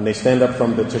 when they stand up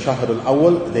from the tashahhud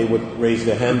al-awwal, they would raise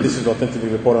their hand. This is authentically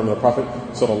reported on the Prophet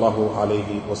sallallahu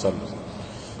alaihi wasallam.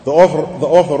 The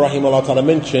author rahimahullah ta'ala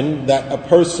mentioned that a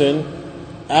person,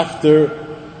 after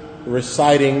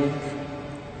reciting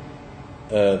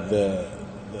the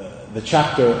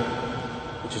chapter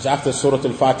which is after Surah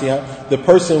Al-Fatiha, the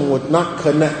person would not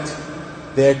connect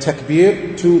their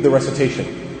takbir to the recitation.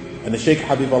 And the Shaykh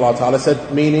Habibullah Ta'ala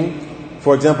said, meaning,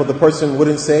 for example, the person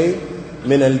wouldn't say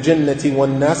min al-jannati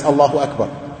wan-nas Allahu Akbar.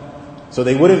 So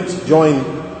they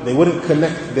wouldn't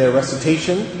connect their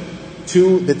recitation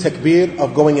to the takbir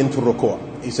of going into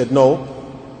ruku'. He said, no,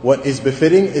 what is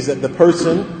befitting is that the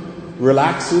person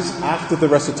relaxes after the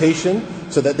recitation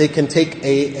so that they can take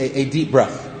a deep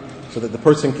breath. So that the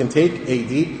person can take a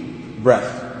deep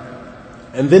breath.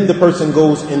 And then the person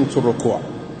goes into ruku'.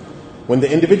 When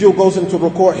the individual goes into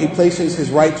ruku', he places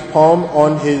his right palm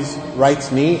on his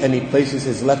right knee, and he places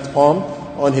his left palm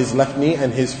on his left knee,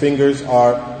 and his fingers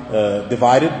are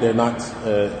divided. They're not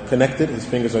connected. His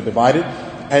fingers are divided.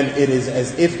 And it is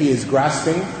as if he is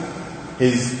grasping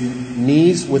his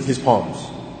knees with his palms.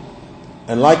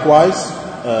 And likewise,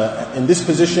 in this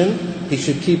position, he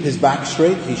should keep his back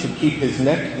straight. He should keep his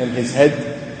neck and his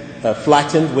head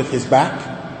flattened with his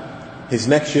back. His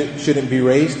neck shouldn't be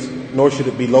raised, nor should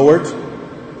it be lowered.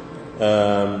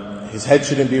 His head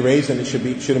shouldn't be raised, and it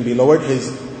shouldn't be lowered.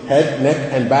 His head, neck,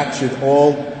 and back should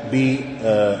all be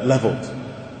leveled.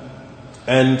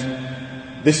 And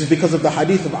this is because of the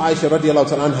hadith of Aisha radiallahu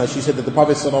ta'ala anha. She said that the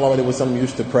Prophet sallallahu alaihi wasallam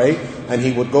used to pray, and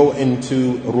he would go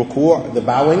into ruku', the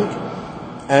bowing,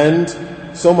 and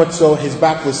so much so his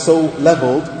back was so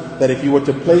leveled that if you were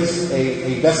to place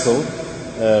a vessel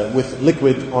with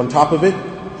liquid on top of it,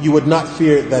 you would not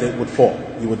fear that it would fall.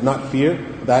 You would not fear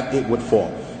that it would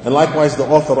fall. And likewise, the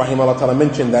author rahimahullah ta'ala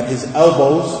mentioned that his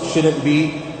elbows shouldn't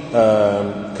be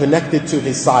connected to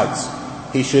his sides.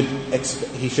 He should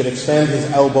expand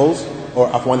his elbows, or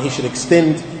he should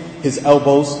extend his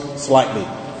elbows slightly.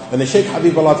 And the Shaykh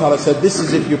Habibullah Ta'ala said, this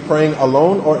is if you're praying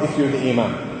alone or if you're the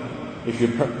imam. If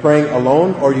you're praying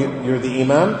alone or you're the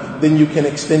imam, then you can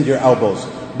extend your elbows.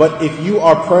 But if you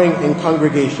are praying in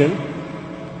congregation,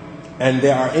 and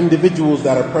there are individuals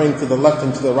that are praying to the left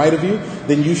and to the right of you,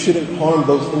 then you shouldn't harm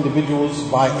those individuals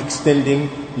by extending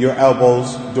your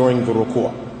elbows during the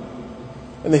ruku'.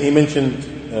 And then he mentioned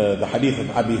the hadith of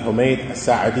Abi Humayd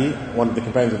al-Sa'adi, one of the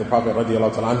companions of the Prophet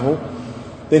radiallahu ta'ala anhu.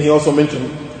 Then he also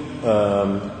mentioned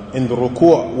in the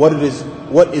ruku'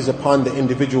 what is upon the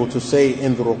individual to say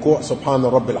in the ruku',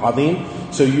 Subhana Rabbil Azim.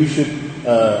 So you should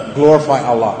glorify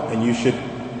Allah, and you should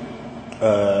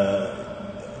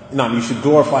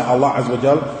glorify Allah Azza wa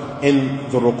Jal in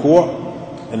the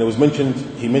ruku'. And it was mentioned,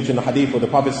 he mentioned the hadith where the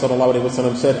Prophet sallallahu alaihi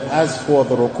wasallam said, as for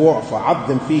the ruku',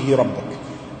 فَعَظِّمْ فِيهِ رَبَّكَ,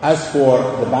 As for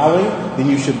the bowing, then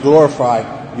you should glorify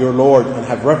your Lord and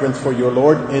have reverence for your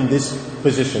Lord in this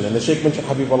position. And the Shaykh mentioned,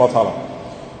 Habibullah Ta'ala,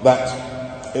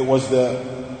 that it was the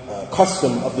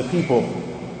custom of the people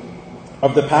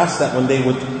of the past that when they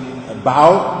would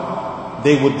bow,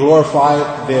 they would glorify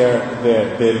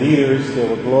their leaders, they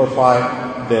would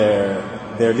glorify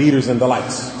their leaders and the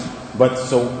likes. But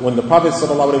so when the Prophet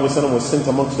ﷺ was sent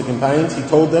amongst the companions, he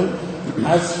told them,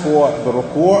 as for the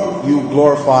ruku', you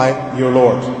glorify your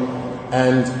Lord.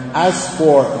 And as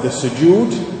for the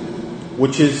sujood,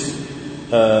 which is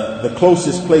the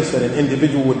closest place that an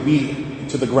individual would be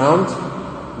to the ground,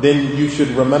 then you should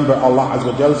remember Allah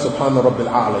Azza wa Jal, Subhana Rabbil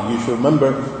A'la. You should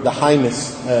remember the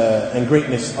highness and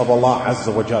greatness of Allah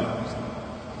Azza wa Jal.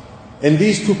 In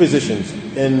these two positions,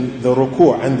 in the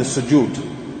ruku' and the sujood,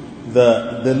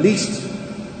 the least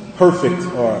perfect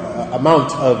or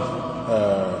amount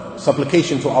of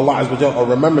supplication to Allah Azza wa Jal or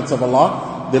remembrance of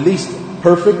Allah, the least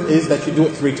perfect is that you do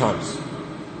it 3 times.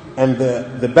 And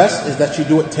the best is that you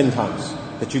do it 10 times.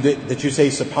 That you say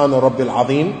Subhana Rabbil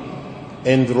Azim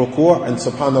in the ruku' and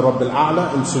Subhana Rabbil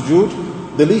A'la in sujood.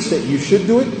 The least that you should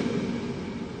do it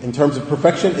in terms of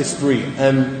perfection is 3.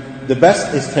 And the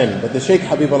best is 10. But the Shaykh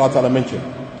Habibullah Ta'ala mentioned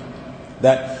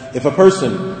that if a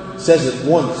person says it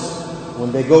once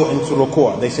when they go into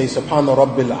ruku', they say Subhana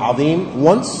Rabbil Azim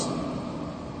once,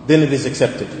 then it is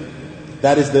accepted.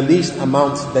 That is the least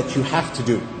amount that you have to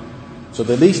do. So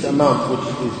the least amount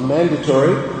which is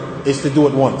mandatory is to do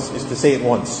it once, is to say it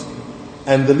once.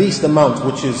 And the least amount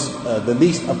which is the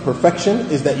least of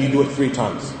perfection is that you do it 3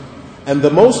 times. And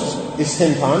the most is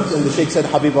 10 times. And the Shaykh said,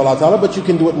 Habibullah Ta'ala, but you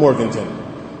can do it more than 10.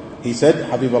 He said,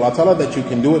 Habibullah Ta'ala, that you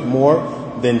can do it more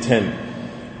than 10.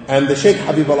 And the Shaykh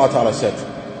Habibullah Ta'ala said,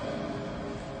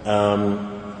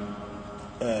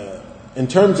 in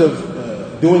terms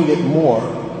of doing it more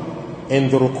in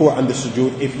the ruku' and the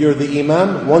sujood, if you're the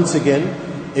imam, once again,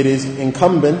 it is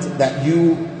incumbent that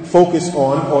you focus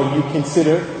on or you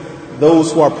consider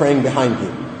those who are praying behind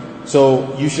you.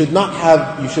 So you should not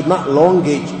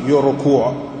elongate your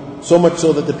ruku' so much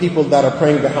so that the people that are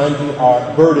praying behind you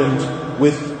are burdened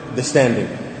with the standing.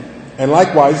 And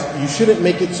likewise, you shouldn't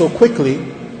make it so quickly,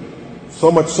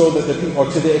 so much so that the people,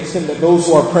 or to the extent that those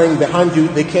who are praying behind you,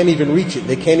 they can't even reach it.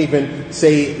 They can't even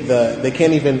say they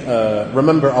can't even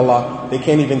remember Allah. They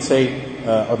can't even say,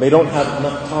 or they don't have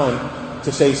enough time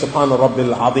to say Subhana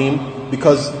Rabbil Azim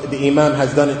because the Imam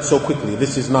has done it so quickly.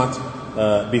 This is not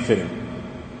befitting.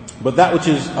 But that which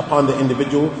is upon the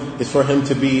individual is for him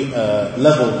to be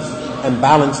leveled and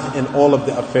balanced in all of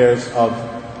the affairs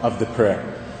of the prayer.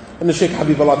 And the Shaykh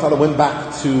Habibullah Ta'ala went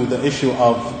back to the issue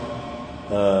of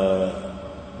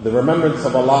the remembrance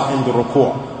of Allah in the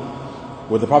ruku',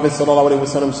 where the Prophet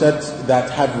ﷺ said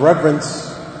that have reverence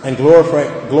and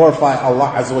glorify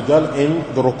Allah Azza wa Jal in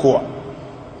the ruku'.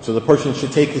 So the person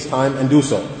should take his time and do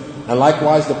so. And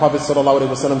likewise, the Prophet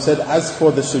ﷺ said, as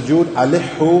for the sujood,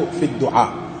 alihhu fi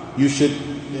du'a. You should,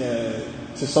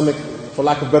 for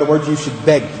lack of better words, you should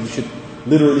beg. You should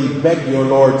literally beg your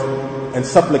Lord and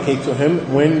supplicate to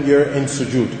Him when you're in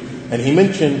sujood. And he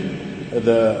mentioned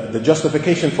the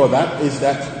justification for that is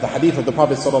that the hadith of the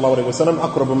Prophet ﷺ,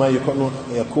 أَقْرَبُ مَا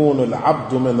يَكُونُ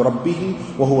الْعَبْدُ مِنْ رَبِّهِ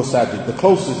وَهُوَ سَاجِدٌ. The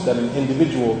closest that an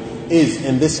individual is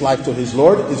in this life to his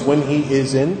Lord is when he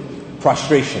is in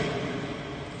prostration.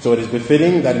 So it is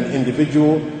befitting that an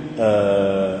individual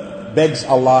begs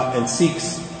Allah and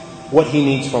seeks what he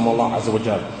needs from Allah Azza wa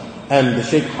Jal. And the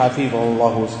Shaykh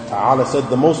Hafizahullah Ta'ala said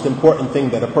the most important thing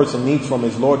that a person needs from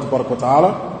his Lord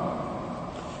Ta'ala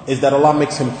is that Allah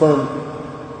makes him firm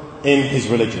in his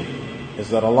religion. Is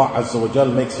that Allah Azza wa Jal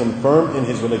makes him firm in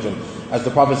his religion. As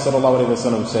the Prophet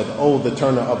ﷺ said, "O the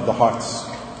turner of the hearts,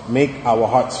 make our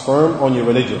hearts firm on your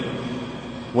religion."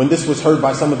 When this was heard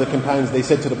by some of the companions, they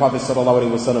said to the Prophet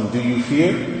ﷺ, "Do you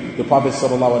fear?" The Prophet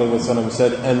ﷺ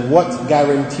said, "And what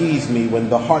guarantees me when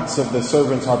the hearts of the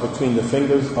servants are between the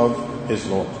fingers of his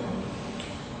Lord?"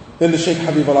 Then the Shaykh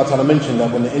Habibullah Ta'ala mentioned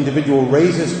that when the individual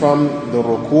raises from the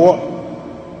ruku',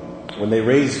 when they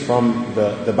raise from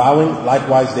the bowing,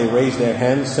 likewise they raise their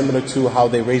hands similar to how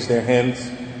they raise their hands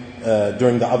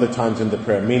during the other times in the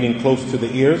prayer, meaning close to the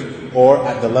ears or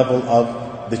at the level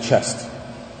of the chest.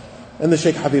 And the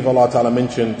Shaykh Habibullah Ta'ala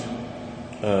mentioned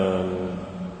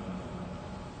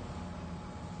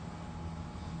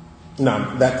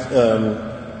that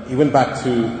he went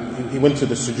to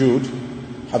the sujood,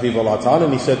 Habibullah Ta'ala,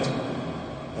 and he said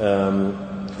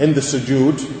in the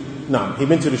sujood, he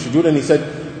went to the sujood and he said,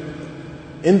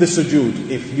 in the sujood,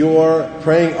 if you're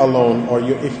praying alone or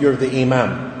if you're the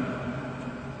imam,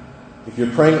 if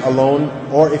you're praying alone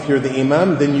or if you're the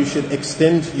imam, then you should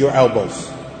extend your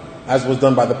elbows, as was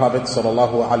done by the Prophet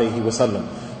sallallahu alaihi wasallam.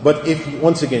 But if,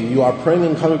 once again, you are praying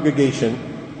in congregation,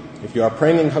 if you are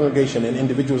praying in congregation and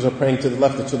individuals are praying to the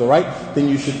left or to the right, then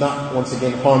you should not, once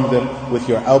again, harm them with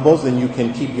your elbows. Then you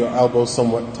can keep your elbows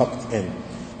somewhat tucked in.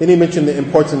 Then he mentioned the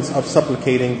importance of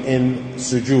supplicating in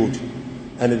sujood.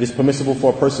 And it is permissible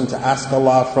for a person to ask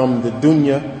Allah from the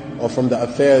dunya, or from the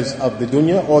affairs of the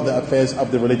dunya, or the affairs of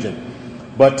the religion.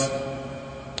 But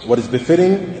what is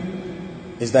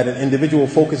befitting is that an individual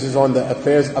focuses on the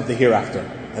affairs of the hereafter,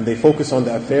 and they focus on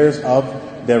the affairs of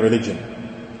their religion.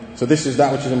 So this is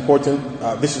that which is important,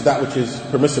 this is that which is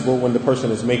permissible when the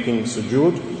person is making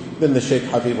sujood. Then the Shaykh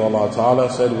Hafidhullah Ta'ala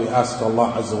said, we ask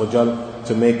Allah Azza wa Jal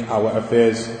to make our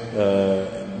affairs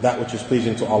that which is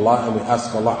pleasing to Allah, and we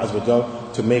ask Allah Azza wa Jal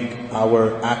to make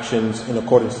our actions in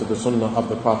accordance to the sunnah of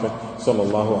the Prophet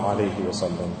Sallallahu Alaihi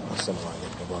Wasallam. Assalamu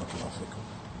alaikum wa barakallahu fikum.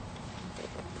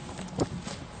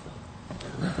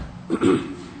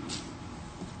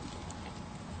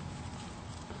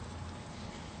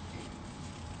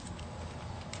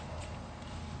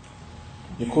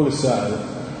 يقول السائل: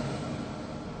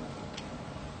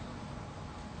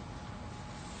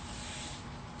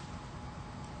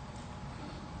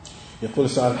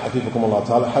 حفظكم الله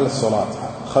تعالى، هل الصلاة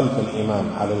خلف الإمام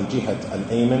على الجهة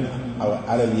الأيمن أو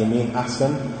على اليمين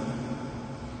أحسن،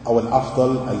 أو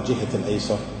الأفضل الجهة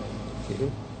الأيسر؟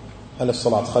 هل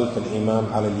الصلاة خلف الإمام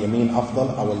على اليمين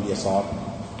أفضل أو اليسار؟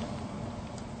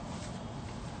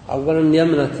 أولا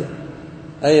يمنة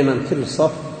أيمن كل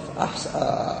صف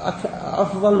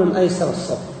أفضل من أيسر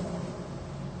الصف.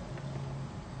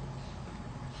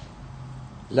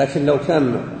 لكن لو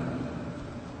كان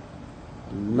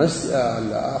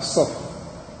الصف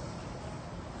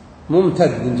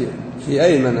ممتد في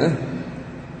أيمنه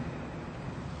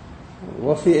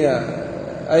وفي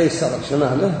أيسر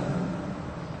شماله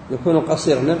يكون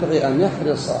قصير، ينبغي أن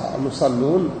يحرص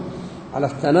المصلون على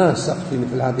التناسق في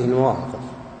مثل هذه المواقف،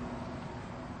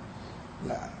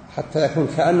 حتى يكون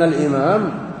كأن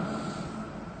الإمام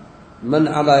من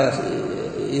على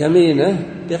يمينه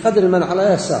بقدر من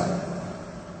على يساره.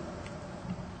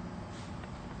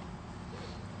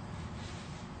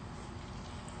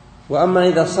 وأما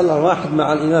إذا صلى الواحد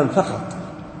مع الإمام فقط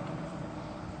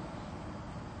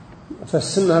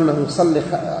فالسنة أنه يصلي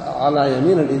على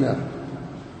يمين الإمام.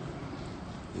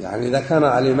 يعني إذا كان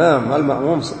الإمام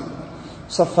والمأموم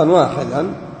صفا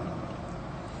واحدا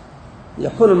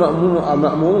يكون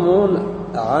المأمومون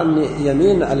عن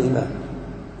يمين الإمام.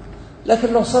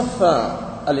 لكن لو صف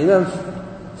الإمام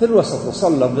في الوسط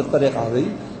وصلى بالطريقة هذه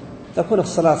تكون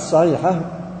الصلاة صحيحة،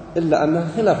 إلا أنها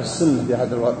خلاف السنة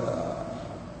بهذا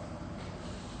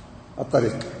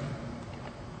الطريق.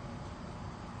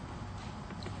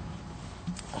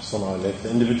 The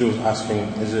individual is asking,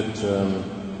 is it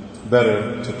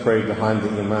better to pray behind the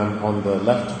Imam on the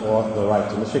left or the right?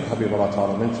 And the Shaykh Habibullah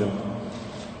Ta'ala mentioned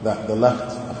that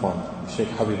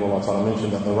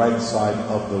the right side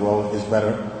of the row is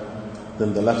better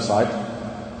than the left side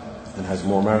and has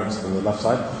more merits than the left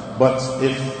side. But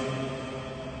if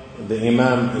the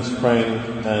Imam is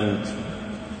praying and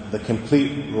the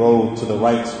complete row to the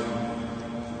right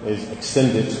is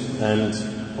extended and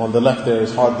on the left there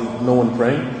is hardly no one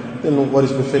praying, then what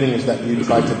is befitting is that you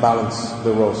try to balance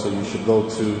the row, so you should go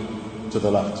to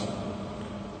the left.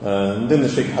 Then the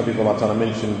Shaykh Habibullah Ta'ala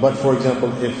mentioned, but for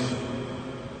example, if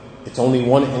it's only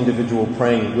one individual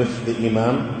praying with the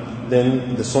Imam,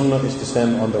 then the sunnah is to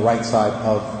stand on the right side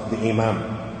of the Imam.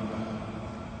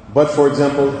 But for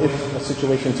example, if a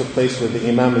situation took place where the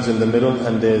Imam is in the middle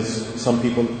and there's some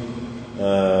people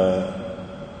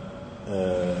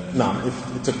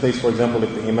if it took place, for example,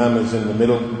 if the Imam is in the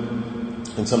middle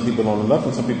and some people on the left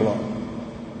and some people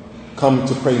come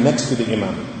to pray next to the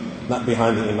Imam, not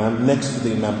behind the Imam, next to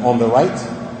the Imam on the right,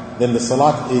 then the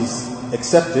salat is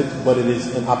accepted, but it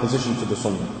is in opposition to the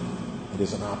sunnah. It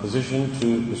is in opposition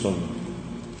to the sunnah.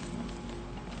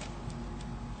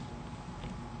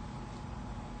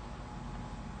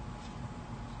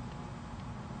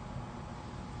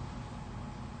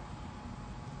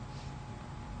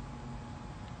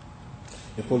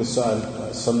 يقول السائل: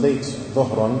 صليت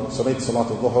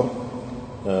صلاة الظهر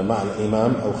مع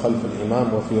الإمام أو خلف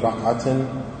الإمام، وفي ركعة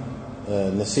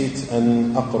نسيت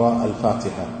أن أقرأ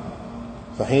الفاتحة،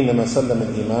 فحينما سلم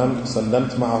الإمام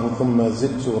سلمت معه ثم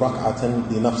زدت ركعة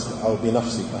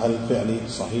بنفسي، فهل فعلي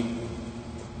صحيح؟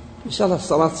 إن شاء الله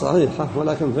الصلاة صحيحة،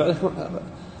 ولكن فعلك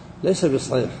ليس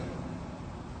بصحيح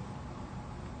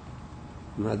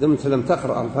ما دمت لم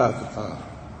تقرأ الفاتحة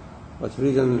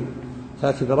وتريد أن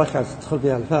تأتي بركعة تدخل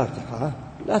فيها الفاتحة،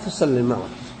 لا تسلم معه،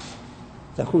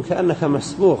 تكون كأنك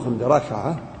مسبوق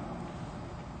بركعة.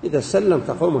 إذا سلم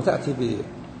تقوم وتأتي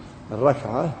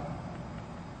بالركعة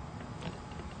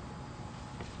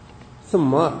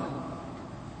ثم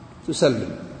تسلم.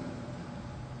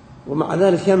 ومع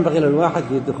ذلك ينبغي للواحد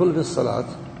في الدخول في الصلاة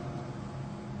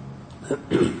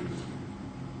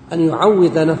أن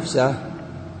يعود نفسه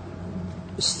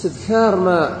استذكار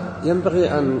ما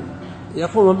ينبغي أن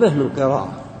يقوم به من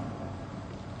قراءة،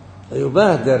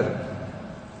 فيبادر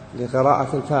لقراءة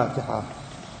الفاتحة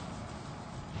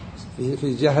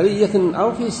في جهرية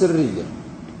أو في سرية،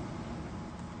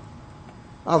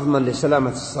 أضمن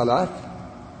لسلامة الصلاة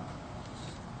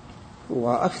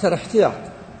وأكثر احتياط.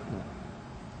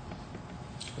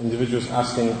 Individuals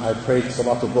asking, I prayed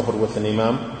Salat al-Dhuhr with an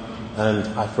Imam and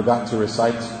I forgot to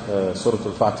recite Surah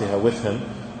al-Fatiha with him.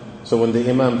 So when the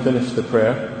Imam finished the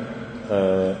prayer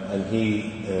and he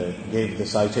gave the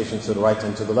salutations to the right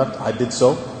and to the left, I did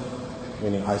so,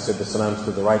 meaning I said the salams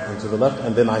to the right and to the left,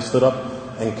 and then I stood up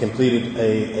and completed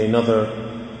another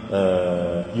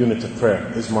unit of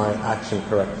prayer. Is my action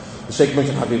correct? The Shaykh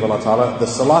mentioned, Habibullah Ta'ala, the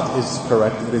Salat is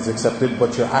correct, it is accepted,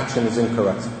 but your action is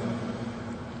incorrect.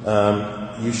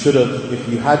 You should have, if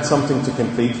you had something to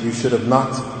complete, you should have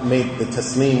not made the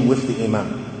taslim with the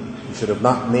Imam. You should have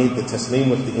not made the taslim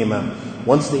with the Imam.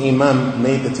 Once the Imam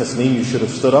made the taslim, you should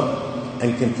have stood up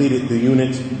and completed the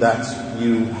unit that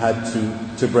you had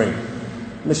to bring.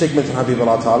 And the Shaykh mentioned,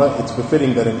 Habibullah Ta'ala, it's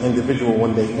befitting that an individual,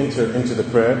 when they enter into the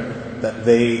prayer, that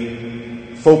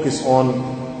they focus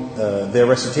on their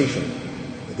recitation.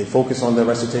 That they focus on their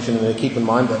recitation and they keep in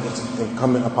mind that it's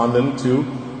incumbent upon them to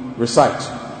recite.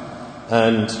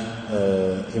 And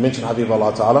he mentioned,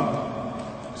 Habibullah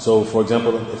Ta'ala, so for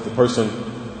example, if the person,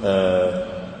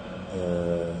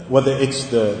 whether it's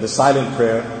the silent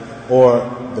prayer or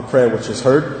the prayer which is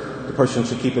heard, the person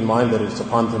should keep in mind that it's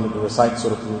upon them to recite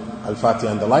Surah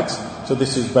Al-Fatiha and the likes. So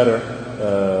this is better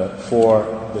for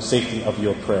the safety of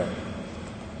your prayer.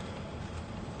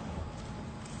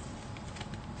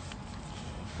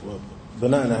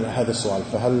 بناء على هذا السؤال،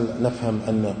 فهل نفهم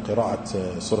أن قراءة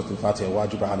سورة الفاتحة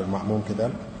واجبة على المأموم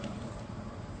كذلك؟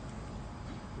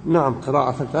 نعم،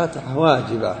 قراءة الفاتحة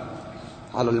واجبة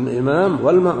على الإمام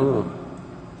والمأموم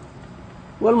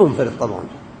والمنفرد طبعا،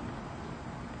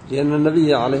 لأن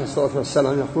النبي عليه الصلاة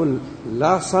والسلام يقول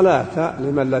لا صلاة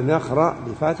لمن لم يقرأ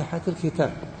بفاتحة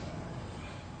الكتاب.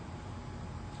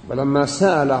 ولما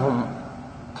سألهم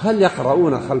هل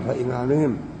يقرؤون خلف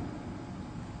إمامهم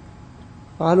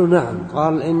قالوا نعم،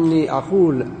 قال إني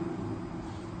أقول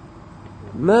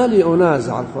ما لي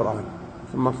أنازع القرآن،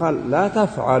 ثم قال لا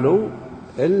تفعلوا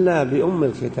إلا بأم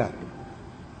الكتاب،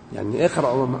 يعني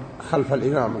اقرأوا خلف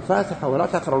الإمام الفاتحة ولا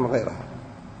تقرأوا غيرها.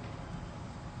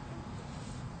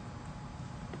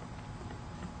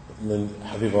 Then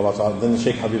Habibullah Ta'ala, then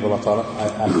Shaykh Habibullah Ta'ala, I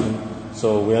asked him,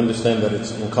 so we understand that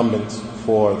it's incumbent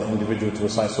for the individual to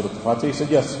recite Surah Al-Fatiha. He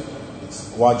said yes, it's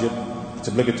wajib, it's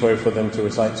obligatory for them to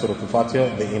recite Surah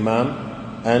Al-Fatiha, the Imam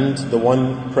and the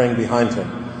one praying behind him.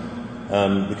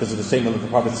 Because of the statement of the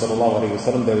Prophet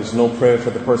ﷺ, there is no prayer for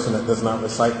the person that does not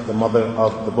recite the mother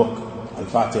of the book,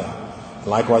 Al-Fatiha.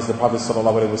 Likewise, the Prophet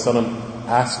ﷺ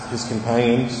asked his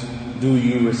companions, do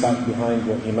you recite behind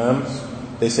your Imams?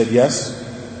 They said yes.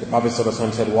 The Prophet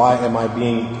ﷺ said, why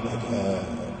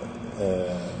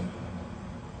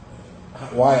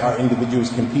are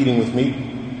individuals competing with me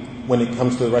when it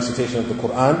comes to the recitation of the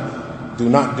Quran? Do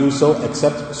not do so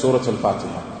except Surah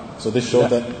Al-Fatiha. So this showed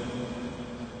that.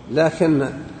 لكن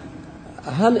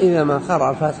هل إذا ما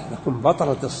قرأ الفاتحة تكون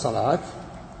بطلت الصلاة؟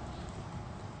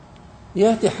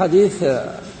 يأتي حديث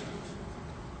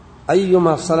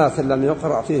أيما صلاة لم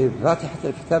يقرأ فيه بفاتحة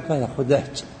الكتاب فهي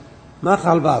خداج، ما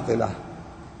قال باطلة،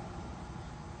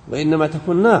 وإنما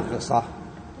تكون ناقصة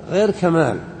غير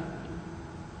كمال.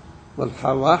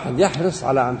 والواحد يحرص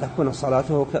على أن تكون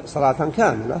صلاته صلاة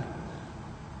كاملة،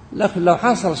 لكن لو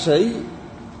حصل شيء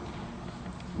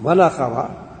ولا قرأ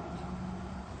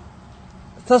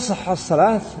تصح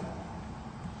الصلاة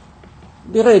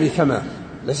بغير كمال،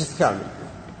 ليست كاملة.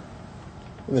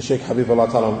 And the Shaykh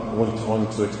Habibullah Ta'ala went on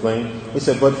to explain. He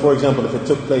said, but for example, if it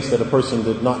took place that a person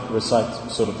did not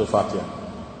recite Surah Al-Fatiha,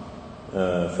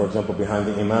 for example, behind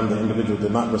the Imam, the individual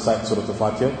did not recite Surah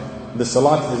Al-Fatiha, the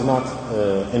Salat is not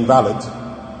invalid,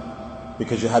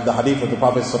 because you had the hadith of the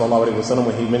Prophet ﷺ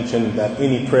where he mentioned that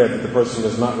any prayer that the person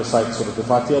does not recite Surah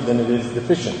Al-Fatiha, then it is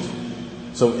deficient.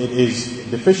 So it is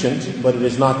deficient, but it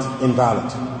is not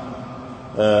invalid.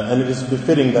 And it is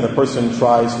befitting that a person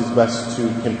tries his best to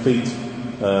complete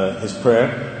his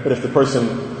prayer. But if the person,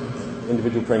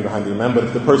 individual praying behind the Imam, but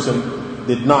if the person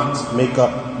did not make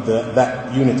up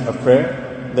that unit of prayer,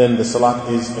 then the Salat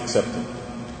is accepted.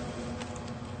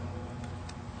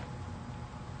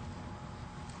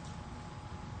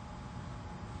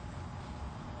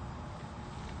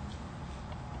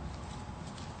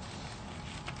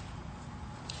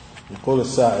 يقول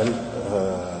السائل: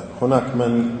 هناك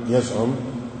من يزعم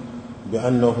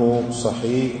بأنه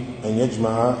صحيح أن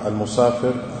يجمع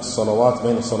المسافر الصلوات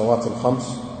بين الصلوات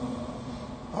الخمس،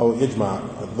 أو يجمع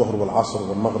الظهر والعصر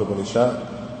والمغرب والعشاء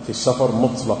في السفر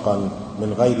مطلقا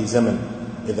من غير زمن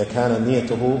إذا كان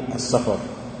نيته السفر.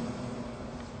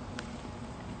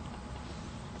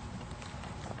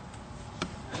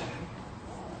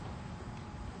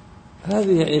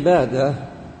 هذه عبادة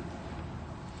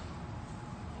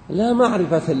لا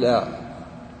معرفة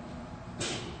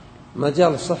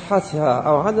مجال صحتها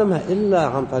أو عدمها إلا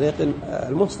عن طريق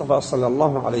المصطفى صلى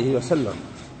الله عليه وسلم،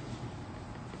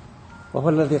 وهو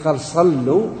الذي قال: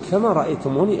 صلوا كما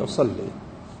رأيتموني أصلي.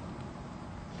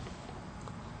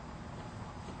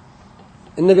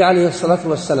 النبي عليه الصلاة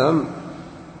والسلام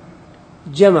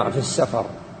جمع في السفر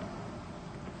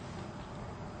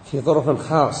في ظروف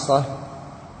خاصة،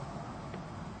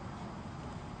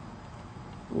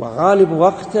 وغالب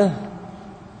وقته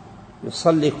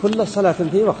يصلي كل صلاة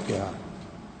في وقتها.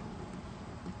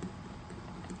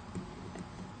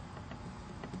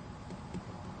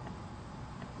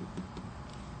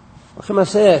 وكما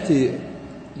سيأتي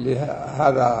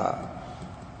لهذا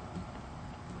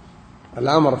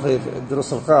الأمر في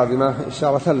الدروس القادمة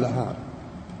إشارة لها،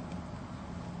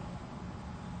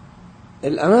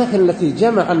 الأماكن التي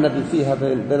جمع النبي فيها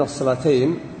بين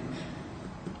الصلاتين،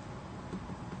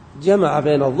 جمع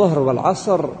بين الظهر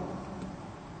والعصر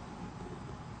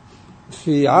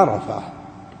في عرفة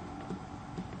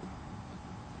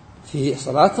في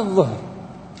صلاة الظهر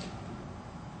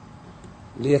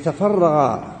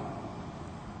ليتفرغ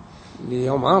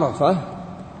ليوم عرفة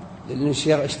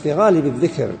للاشتغال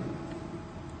بالذكر،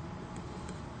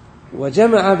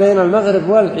 وجمع بين المغرب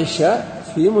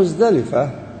والعشاء في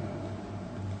مزدلفة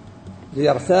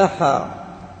ليرتاح،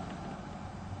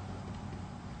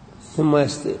 ثم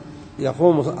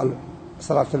يقوم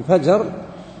صلاة الفجر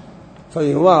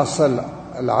فيواصل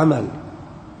العمل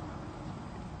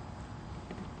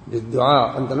بالدعاء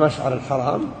عند المشعر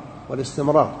الحرام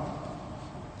والاستمرار.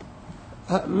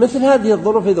 مثل هذه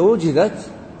الظروف إذا وجدت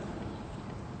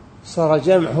صار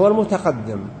جمع هو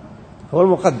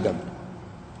المقدم،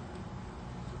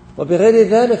 وبغير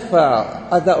ذلك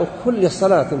فأداء كل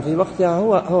صلاة في وقتها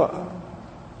هو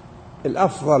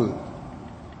الأفضل.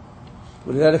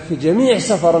 ولذلك في جميع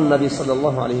سفر النبي صلى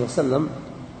الله عليه وسلم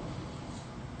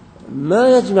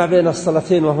ما يجمع بين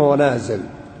الصلاتين وهو نازل.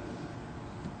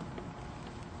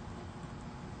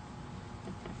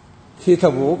 في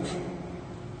تبوك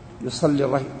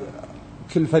يصلي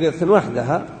كل فريضة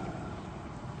وحدها،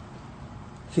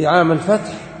 في عام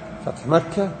الفتح فتح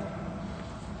مكة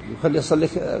يصلي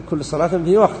كل صلاة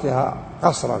في وقتها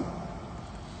قصرا.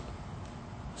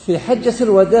 في حجة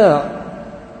الوداع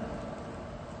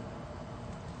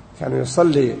كان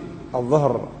يصلي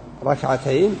الظهر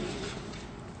ركعتين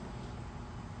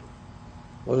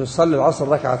ويصلي العصر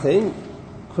ركعتين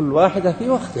كل واحدة في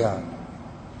وقتها،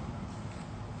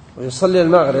 ويصلي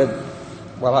المغرب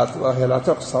وهي لا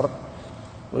تقصر،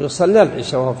 ويصلي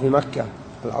العشاء وهو في مكة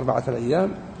 4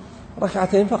 أيام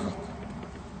ركعتين فقط.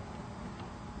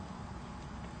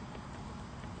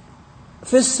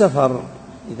 في السفر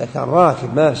إذا كان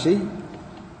راكب ماشي،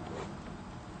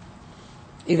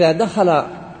 إذا دخل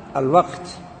الوقت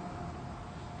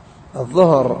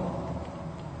الظهر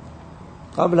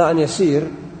قبل أن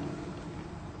يسير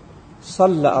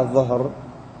صلى الظهر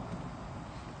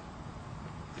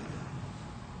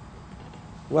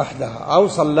وحدها أو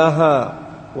صلاها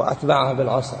وأتبعها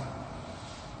بالعصر.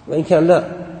 وإن كان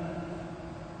لا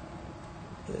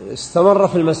استمر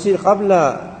في المسير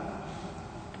قبل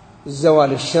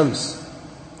زوال الشمس،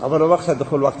 قبل وقت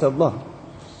دخول وقت الظهر،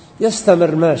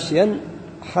 يستمر ماشيا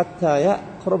حتى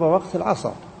يقرب وقت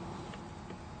العصر،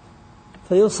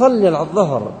 فيصلي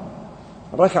الظهر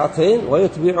ركعتين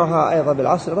ويتبعها أيضا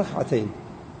بالعصر ركعتين.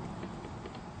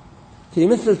 في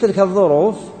مثل تلك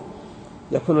الظروف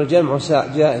يكون الجمع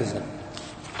جائزا.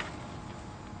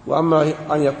 وأما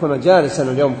أن يكون جالسا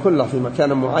اليوم كله في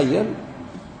مكان معين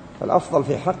فالأفضل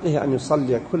في حقه أن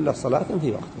يصلي كل صلاة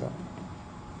في وقتها.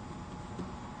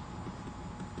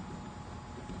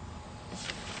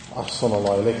 أحسن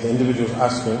الله إليك. The individual is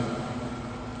asking,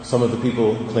 some of the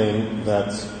people claim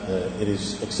that it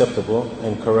is acceptable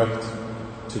and correct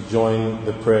to join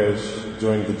the prayers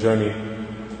during the journey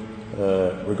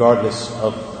regardless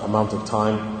of amount of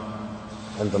time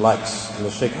and the likes. And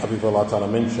the Shaykh Habibullah Ta'ala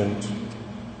mentioned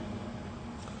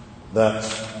that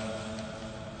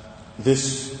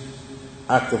this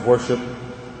act of worship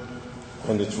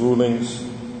and its rulings,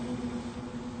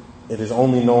 it is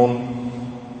only known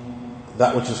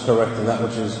that which is correct and that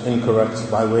which is incorrect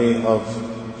by way of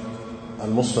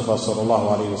Al-Mustafa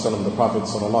sallallahu alayhi wa sallam, the Prophet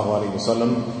sallallahu alayhi wa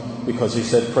sallam, because he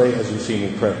said, pray as you see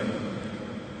me pray.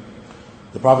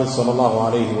 The Prophet sallallahu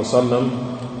alayhi wa sallam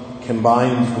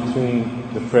combined between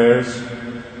the prayers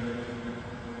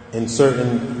in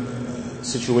certain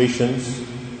situations,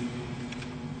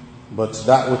 but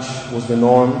that which was the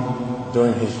norm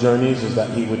during his journeys is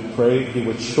that he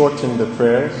would shorten the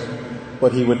prayers,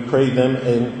 but he would pray them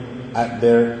at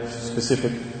their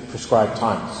specific prescribed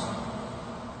times.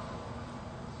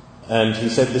 And he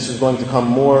said this is going to come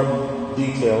more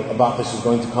detail about this is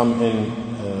going to come in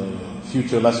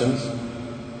future lessons.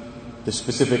 The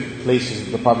specific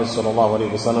places the Prophet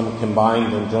ﷺ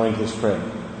combined and joined his prayer.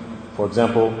 For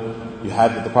example, you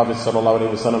had that the Prophet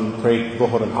ﷺ prayed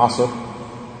Dhuhr and Asr.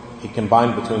 He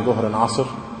combined between Dhuhr and Asr,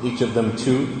 each of them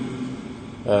two,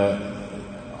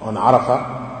 on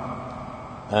Arafah.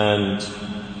 And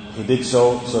he did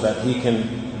so that he can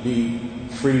be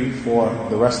free for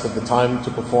the rest of the time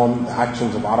to perform the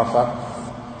actions of Arafah.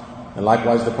 And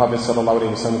likewise the Prophet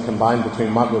ﷺ combined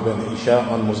between Maghrib and Isha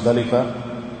on Muzdalifah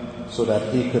so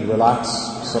that he could relax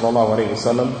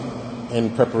ﷺ in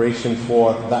preparation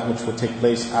for that which would take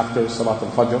place after Salat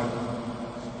al-Fajr.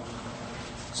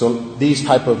 So these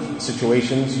type of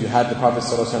situations, you had the Prophet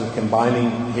ﷺ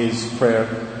combining his prayer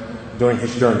during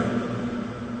his journey.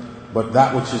 But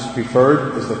that which is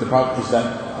preferred is that the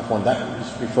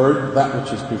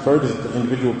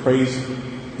individual prays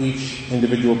each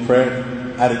individual prayer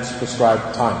at its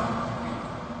prescribed time.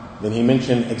 Then he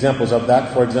mentioned examples of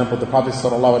that. For example, the Prophet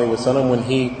ﷺ, when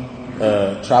he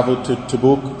traveled to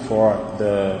Tabuk for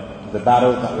the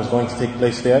battle that was going to take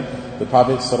place there, the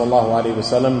Prophet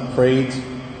ﷺ prayed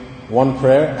one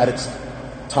prayer at its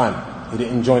time. He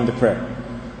didn't join the prayer.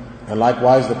 And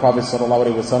likewise, the Prophet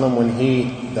ﷺ, when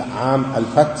the Am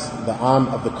al-Fath, the Am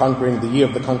of the conquering, the year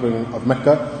of the conquering of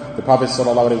Mecca, the Prophet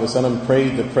ﷺ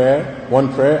prayed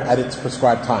one prayer at its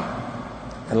prescribed time.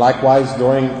 And likewise,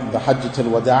 during the Hajjat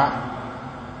al-Wada',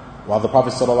 while the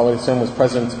Prophet ﷺ was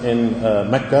present in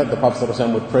Mecca, the Prophet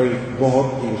ﷺ would pray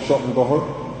Dhuhr. He would shorten Dhuhr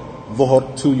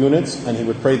 2 units, and he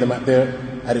would pray them at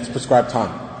its prescribed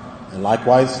time. And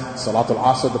likewise, Salat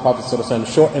al-Asr, the Prophet ﷺ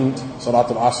shortened Salat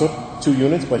al-Asr 2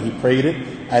 units, but he prayed it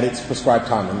at its prescribed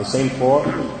time. And the same for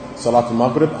Salat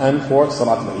al-Maghrib and for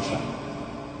Salat al-Isha.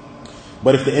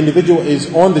 But if the individual is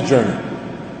on the journey,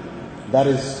 that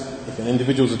is, if an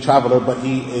individual is a traveler, but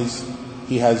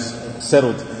he has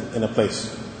settled in a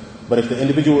place. But if the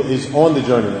individual is on the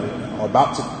journey or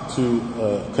about to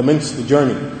commence the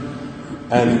journey,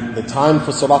 and the time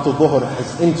for Salat al-Dhuhr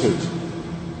has entered,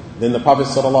 then the Prophet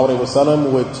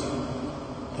ﷺ would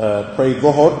pray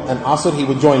Dhuhr and Asr. He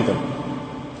would join them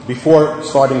before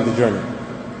starting the journey.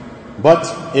 But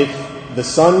if the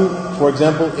sun, for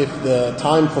example, if the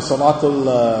time for Salat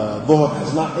al-Dhuhr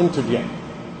has not entered yet,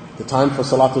 the time for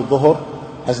Salat al-Dhuhr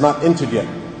has not entered yet,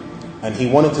 and he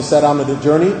wanted to set out on the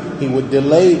journey, he would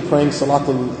delay praying Salat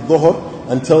al-Dhuhr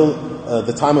until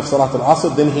the time of Salat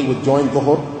al-Asr. Then he would join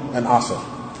Dhuhr and Asr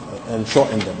and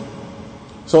shorten them.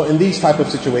 So in these type of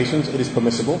situations, it is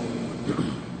permissible.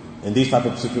 And the Shaykh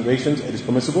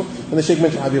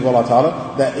mentioned, Habibullah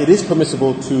Ta'ala, that it is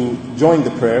permissible to join the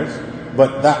prayers,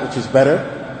 but that which is better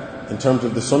in terms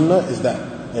of the sunnah is that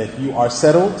if you are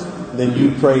settled, then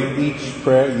you pray each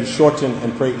prayer, you shorten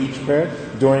and pray each prayer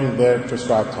during their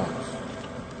prescribed times.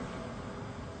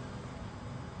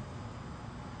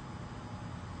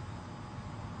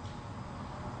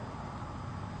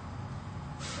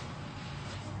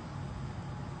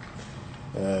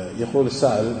 يقول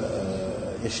السائل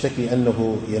يشتكي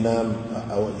أنه ينام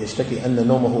أو يشتكي أن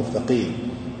نومه ثقيل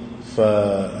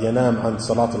فينام عند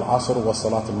صلاة العصر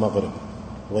وصلاة المغرب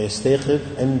ويستيقظ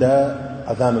عند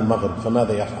أذان المغرب،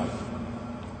 فماذا يفعل؟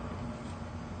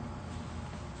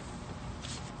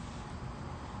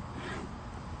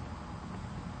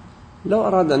 لو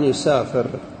أراد أن يسافر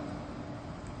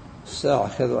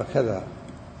الساعة كذا وكذا،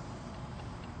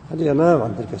 هل ينام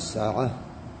عن تلك الساعة؟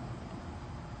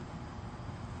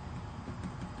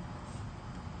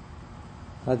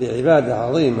 هذه عبادة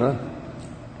عظيمة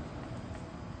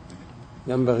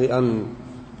ينبغي أن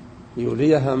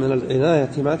يوليها من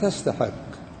العناية ما تستحق.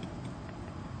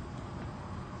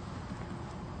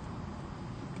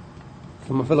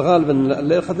 ثم في الغالب أن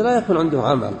الليل قد لا يكون عنده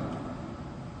عمل،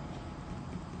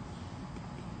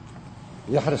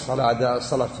 يحرص على أداء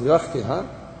الصلاة في وقتها.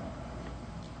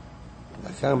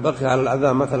 إذا كان بقي على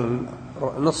الأذان مثلا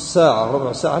نصف ساعة أو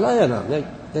ربع ساعة لا ينام،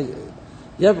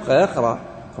 يبقى يقرأ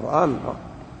قرآن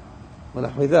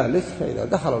ونحو ذلك. فإذا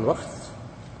دخل الوقت،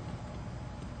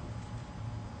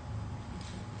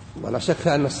 ولا شك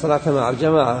أن الصلاة مع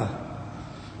الجماعة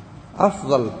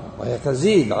أفضل وهي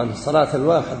تزيد عن الصلاة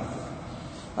الواحد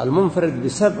المنفرد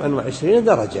ب27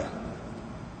 درجة.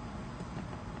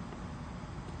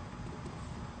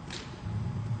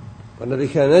 والنبي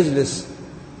كان يجلس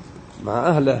مع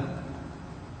أهله،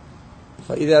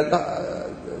 فإذا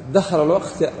دخل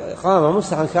الوقت قام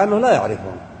مسرعا كأنه لا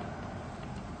يعرفهم.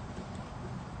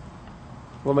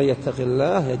 ومن يتق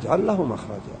الله يجعل له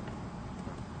مخرجا.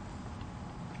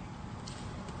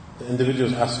 The individual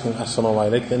is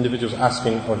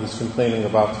asking, or he's complaining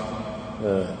about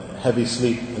heavy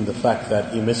sleep and the fact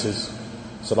that he misses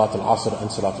Salat al-Asr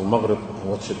and Salat al-Maghrib, and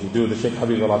what should he do? The Shaykh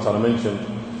Habibullah Ta'ala mentioned,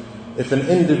 if an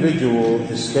individual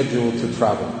is scheduled to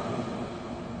travel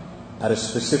at a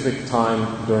specific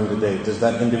time during the day, does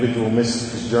that individual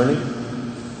miss his journey?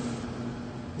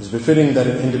 It's befitting that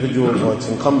an individual, or it's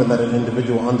incumbent that an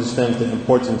individual understands the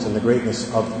importance and the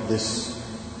greatness of this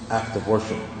act of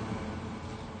worship,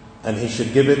 and he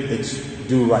should give it its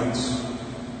due rights.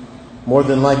 More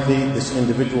than likely, this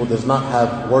individual does not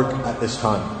have work at this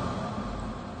time,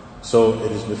 so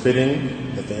it is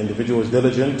befitting that the individual is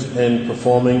diligent in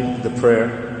performing the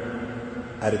prayer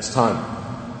at its time.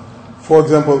 For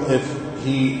example, if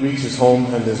he reaches home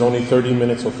and there's only 30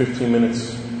 minutes or 15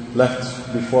 minutes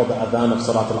left before the adhan of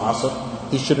Salat al-Asr,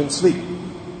 he shouldn't sleep.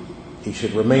 He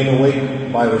should remain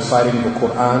awake by reciting the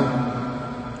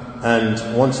Quran,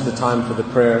 and once the time for the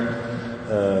prayer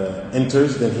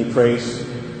enters, then he prays,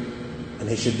 and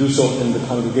he should do so in the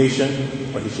congregation,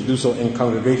 or he should do so in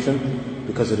congregation,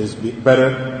 because it is better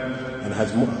and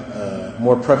has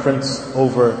more preference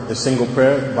over the single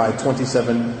prayer by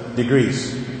 27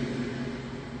 degrees.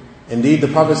 Indeed, the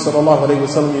Prophet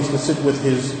ﷺ used to sit with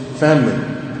his family,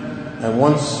 and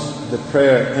once the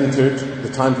prayer entered, the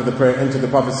time for the prayer entered, the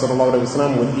Prophet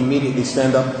ﷺ would immediately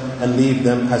stand up and leave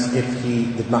them as if he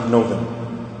did not know them.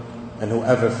 And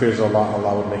whoever fears Allah,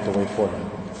 Allah would make a way for him.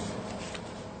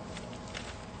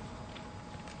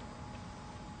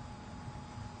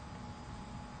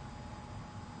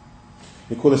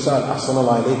 يقول السائل أحسن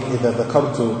الله إليك، إذا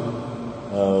ذكرت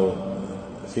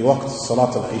في وقت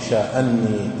صلاة العشاء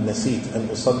أني نسيت أن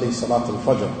أصلي صلاة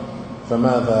الفجر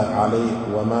فماذا علي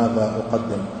وماذا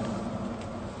أقدم؟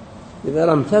 إذا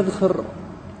لم تذكر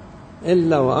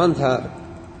إلا وأنت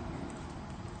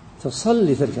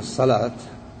تصلي تلك الصلاة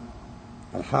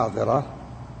الحاضرة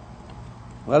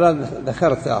ولا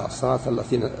ذكرت الصلاة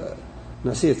التي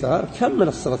نسيتها، كمل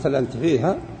الصلاة اللي أنت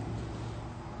فيها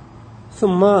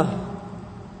ثم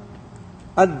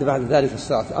أد بعد ذلك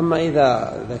الصلاة. أما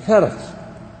إذا ذكرت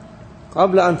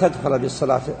قبل أن تدخل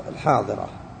بالصلاة الحاضرة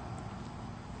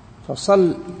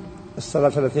فصل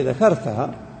الصلاة التي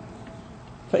ذكرتها،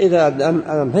 فإذا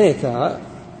أنهيتها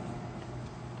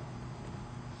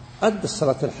أد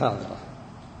الصلاة الحاضرة.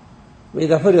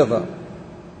 وإذا فرض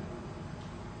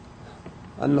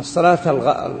أن الصلاة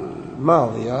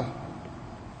الماضية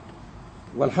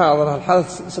والحاضرة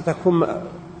الحادث ستكون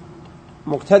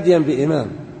مقتديا بإمام،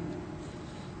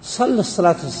 صل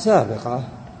الصلاة السابقة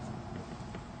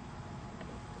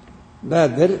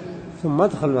بادر ثم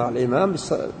ادخل مع الإمام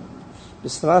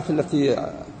بالصلاة التي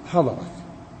حضرت.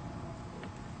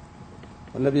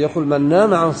 والنبي يقول من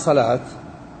نام عن صلاة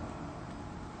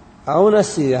أو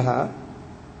نسيها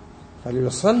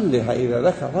فليصلها إذا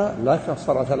ذكرها لا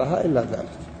كفارة لها إلا ذلك.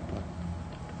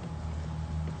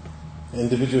 The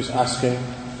individual is asking,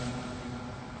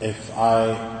 if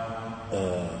I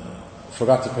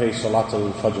forgot to pay Salat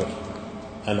al-Fajr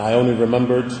and I only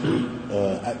remembered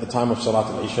at the time of Salat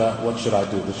al-Isha, what should I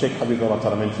do? The Shaykh Habibullah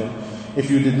Ta'ala mentioned, if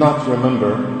you did not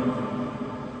remember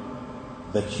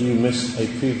that you missed a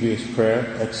previous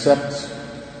prayer except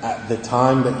at the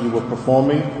time that you were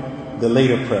performing the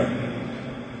later prayer,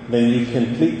 then you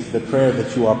complete the prayer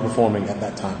that you are performing at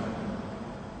that time.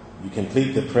 You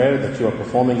complete the prayer that you are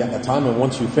performing at that time, and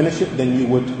once you finish it, then you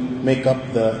would make up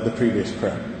the previous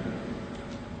prayer.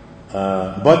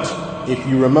 But if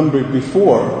you remembered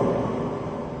before,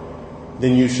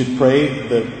 then you should pray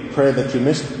the prayer that you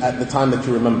missed at the time that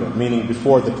you remember, meaning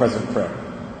before the present prayer.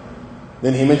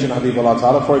 Then he mentioned Habibullah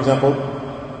Ta'ala, for example,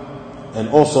 and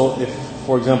also if,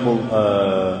 for example,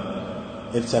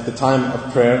 it's at the time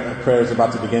of prayer, a prayer is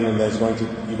about to begin and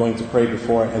you're going to pray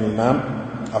before an imam,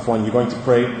 you're going to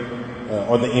pray,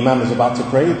 or the imam is about to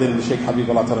pray, then the Shaykh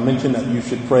Habibullah Ta'ala mentioned that you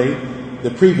should pray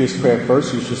the previous prayer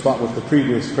first. You should start with the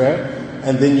previous prayer,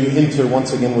 and then you enter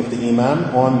once again with the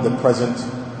imam on the present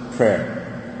prayer.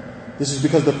 This is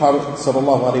because the Prophet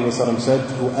ﷺ said,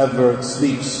 whoever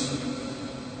sleeps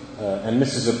and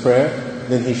misses a prayer,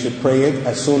 then he should pray it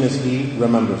as soon as he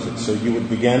remembers it. So you would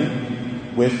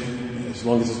begin with, as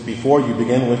long as it's before, you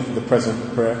begin with the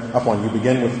present prayer. You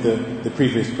begin with the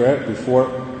previous prayer before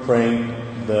praying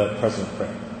the present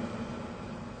prayer.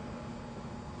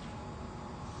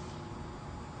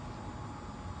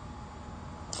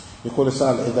 يقول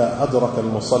السائل: إذا أدرك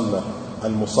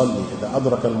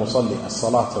المصلي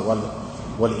الصلاة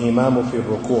والإمام في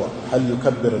الركوع، هل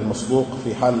يكبر المسبوق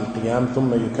في حال القيام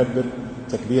ثم يكبر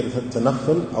تكبير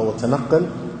التنقل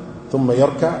ثم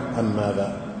يركع أم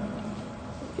ماذا؟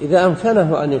 إذا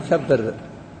أمكنه أن يكبر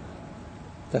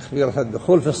تكبيرة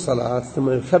الدخول في الصلاة ثم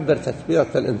يكبر تكبيرة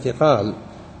الانتقال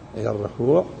إلى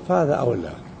الركوع فهذا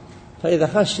أولى. فإذا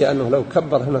خشي أنه لو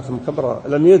كبر هنا ثم كبر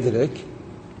لم يدرك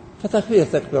فتكبيرة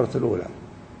التكبيرة الأولى،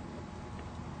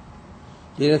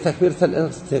 لأن تكبيرة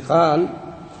الانتقال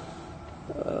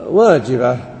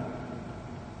واجبة،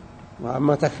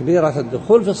 وأما تكبيرة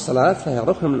الدخول في الصلاة فهي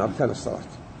ركن من أركان الصلاة.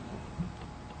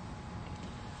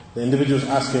 The individual is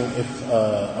asking if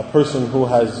a person who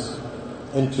has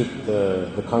entered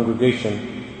the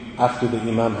congregation after the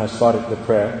imam has started the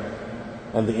prayer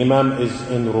and the imam is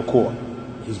in ruku',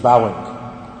 he's bowing.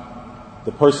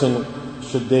 The person,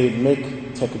 should they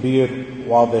make takbir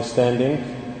while they're standing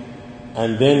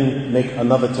and then make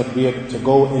another takbir to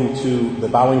go into the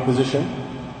bowing position?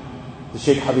 The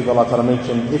Shaykh Habibullah Ta'ala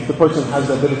mentioned, if the person has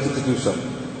the ability to do so,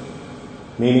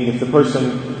 meaning if the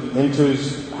person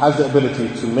has the ability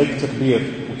to make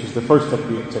takbir, which is the first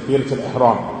takbir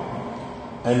al-ihram,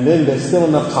 and then there's still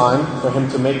enough time for him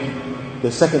to make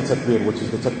the second takbir, which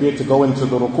is the takbir to go into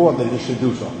the ruku', then he should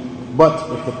do so. But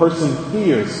if the person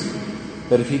fears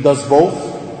that if he does both,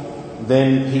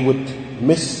 then he would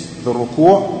miss the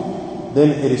ruku', then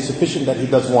it is sufficient that he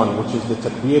does one, which is the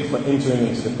takbir for entering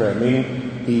into the prayer,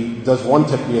 meaning he does one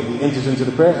takbir, he enters into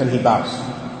the prayer and he bows.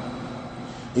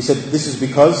 He said this is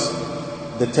because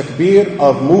the takbir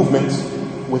of movement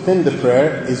within the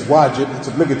prayer is wajib, it's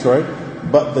obligatory,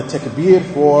 but the takbir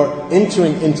for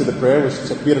entering into the prayer, which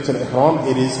is takbirat al-ihram,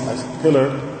 it is a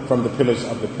pillar from the pillars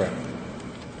of the prayer.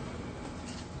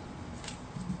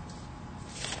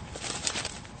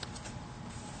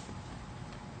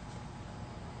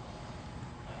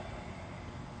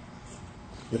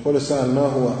 يقول السائل: ما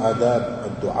هو آداب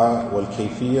الدعاء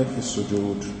والكيفية في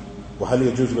السجود؟ وهل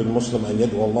يجوز للمسلم أن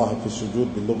يدعو الله في السجود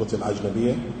باللغة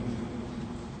الأجنبية؟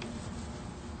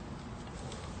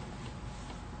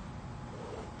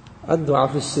 الدعاء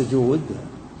في السجود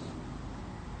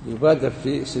يبادر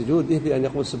في سجوده بأن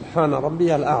يقول سبحان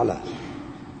ربي الأعلى،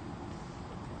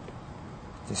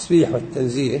 التسبيح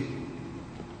والتنزيه،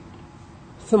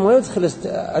 ثم يدخل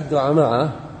الدعاء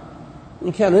معه.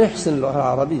 إن كان يحسن اللغة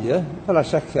العربية فلا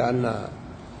شك أن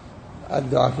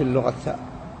الدعاء في اللغة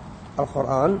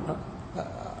القرآن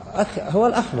هو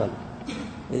الأكمل.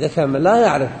 إذا كان لا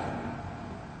يعرف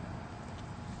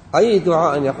أي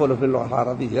دعاء يقول في اللغة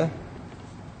العربية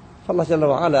فالله جل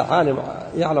وعلا عالم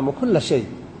يعلم كل شيء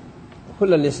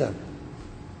وكل اللسان،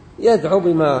 يدعو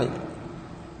بما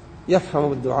يفهم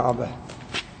بالدعاء به.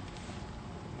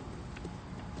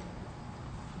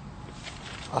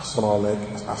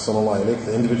 Ahsanallah alayk.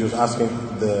 The individual is asking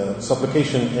the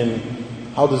supplication in,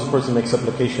 how does a person make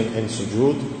supplication in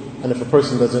sujood? And if a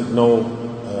person doesn't know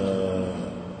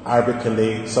Arabic, can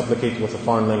they supplicate with a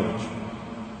foreign language?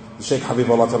 The Shaykh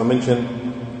Habibullah Ta'ala mentioned,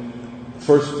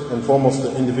 first and foremost,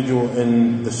 the individual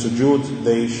in the sujood,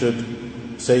 they should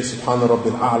say Subhana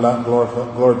Rabbil A'la,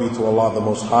 glory be to Allah the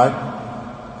Most High.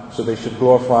 So they should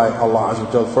glorify Allah Azza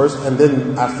wa Jal first, and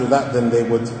then after that, then they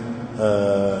would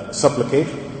supplicate.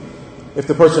 If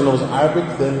the person knows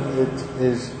Arabic, then it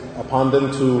is upon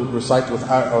them to recite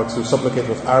or to supplicate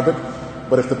with Arabic.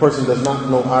 But if the person does not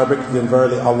know Arabic, then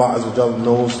verily Allah Azza wa Jal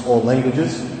knows all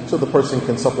languages, so the person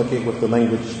can supplicate with the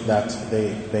language that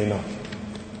they know.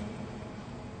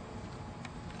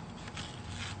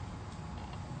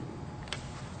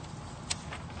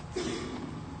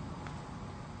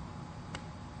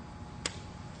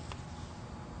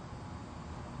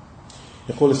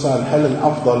 يقول السائل: هل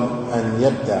الأفضل أن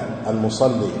يبدأ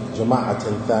المصلي جماعة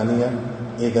ثانية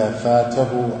إذا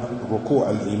فاته ركوع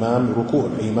الإمام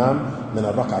من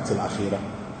الركعة الأخيرة؟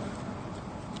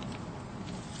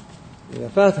 إذا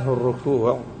فاته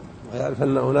الركوع ويعرف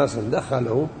أن أناسا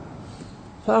دخلوا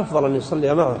فأفضل أن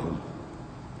يصلي معهم.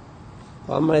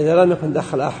 وأما إذا لم يكن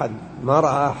دخل أحد، ما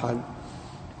رأى أحد،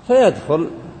 فيدخل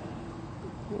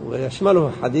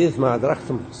ويشمله حديث ما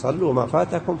أدركتم صلوا وما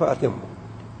فاتكم فأتموا.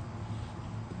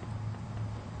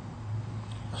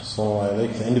 So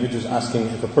the individual is asking,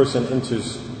 if a person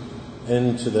enters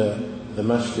into the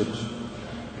masjid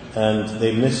and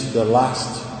they miss the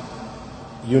last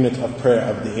unit of prayer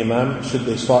of the imam, should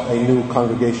they start a new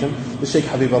congregation? The Shaykh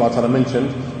Habibullah Ta'ala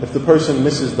mentioned, if the person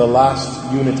misses the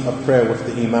last unit of prayer with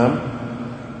the imam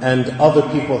and other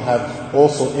people have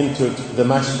also entered the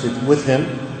masjid with him,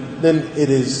 then it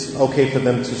is okay for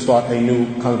them to start a new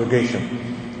congregation.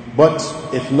 But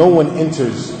if no one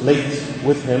enters late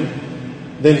with him,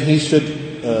 then he should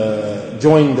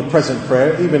join the present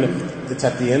prayer, even if it's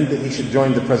at the end, that he should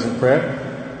join the present prayer,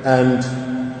 and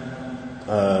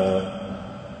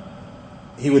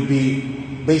he would be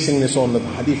basing this on the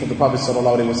hadith of the Prophet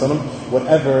ﷺ,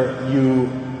 whatever you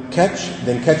catch,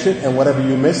 then catch it, and whatever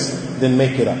you miss, then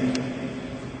make it up.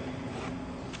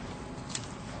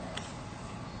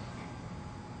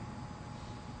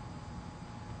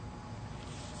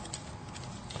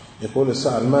 يقول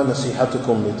السائل: ما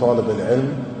نصيحتكم لطالب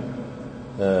العلم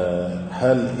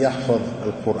هل يحفظ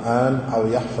القرآن أو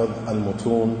يحفظ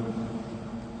المتون؟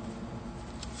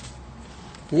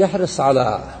 يحرص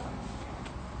على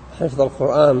حفظ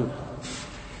القرآن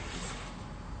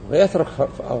ويترك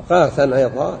أوقاتا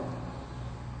أيضا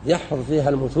يحفظ فيها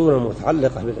المتون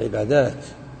المتعلقة بالعبادات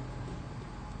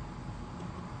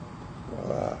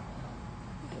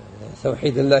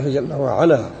وتوحيد الله جل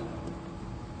وعلا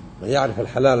ويعرف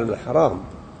الحلال من الحرام.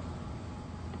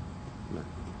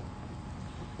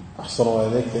 أحسن الله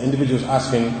إليك. The individual is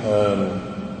asking,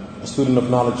 a student of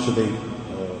knowledge, should they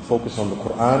focus on the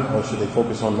Quran or should they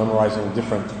focus on memorizing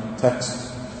different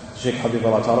texts? Sheikh Habib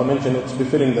Allah Ta'ala mentioned it's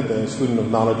befitting that the student of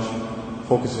knowledge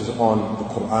focuses on the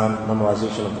Quran,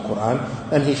 memorization of the Quran,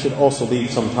 and he should also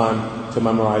leave some time to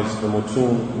memorize the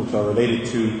mutun, which are related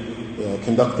to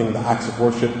conducting the acts of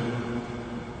worship,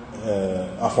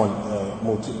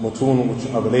 mutun, which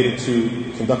are related to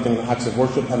conducting the acts of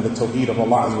worship and the tawheed of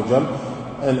Allah Azza wa Jal,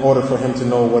 in order for him to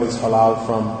know what is halal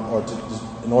from, or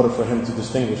in order for him to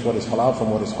distinguish what is halal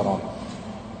from what is haram.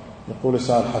 يقول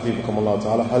السائل حفظكم الله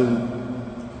تعالى: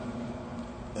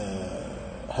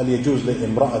 هل يجوز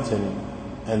لامرأة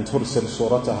أن ترسل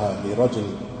صورتها لرجل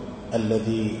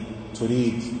الذي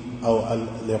تريد أو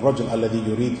للرجل الذي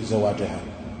يريد زواجها؟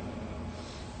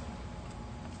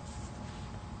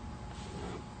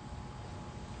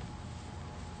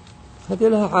 هذه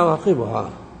لها عواقبها.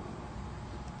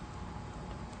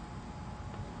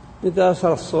 إذا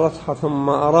أرسلت صورتها ثم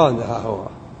أرادها هو،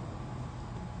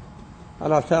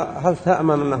 هل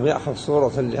تأمن أنه يأخذ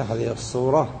صورة لهذه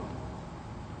الصورة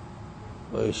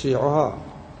ويشيعها؟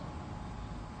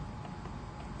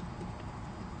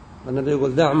 النبي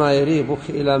يقول: دع ما يريبك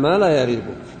إلى ما لا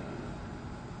يريبك.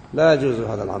 لا يجوز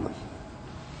هذا العمل.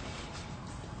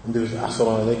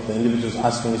 The individual is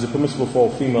asking, is it permissible for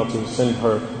a female to send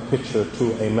her picture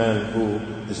to a man who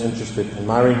is interested in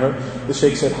marrying her? The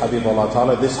Shaykh said, Habib Allah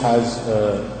Ta'ala, this has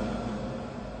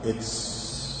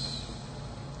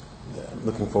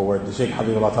looking forward. The Shaykh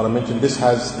Habib Allah Ta'ala mentioned this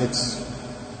has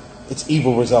its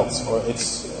evil results, or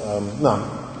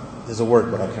there's a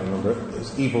word but I can't remember it.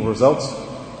 It's evil results.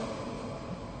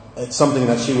 It's something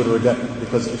that she would regret,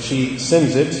 because if she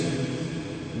sends it,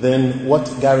 then what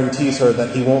guarantees her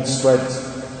that he won't spread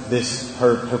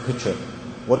her picture?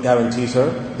 What guarantees her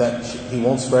that he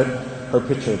won't spread her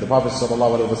picture? The Prophet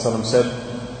ﷺ said,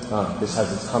 this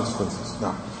has its consequences.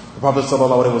 Now, the Prophet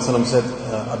ﷺ said,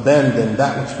 abandon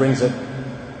that which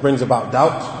brings about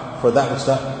doubt for that which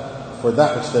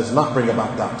does not bring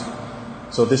about doubt.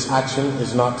 So this action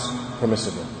is not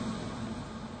permissible.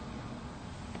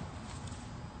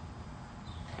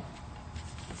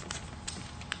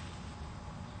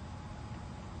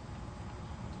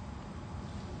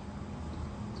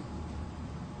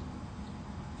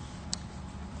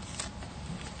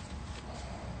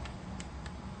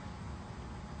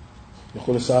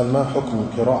 يقول السؤال: ما حكم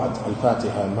قراءة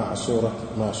الفاتحة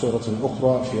مع سورة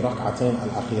أخرى في ركعتين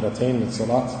الأخيرتين من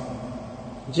الصلاة؟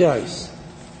 جائز.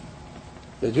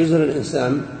 يجوز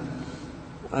للإنسان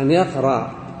أن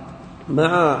يقرأ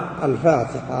مع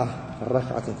الفاتحة في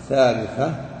الركعة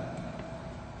الثالثة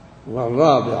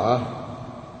والرابعة،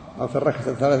 أو في الركعة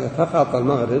الثالثة فقط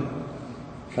المغرب،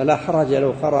 فلا حرج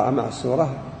لو قرأ مع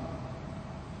السورة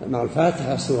مع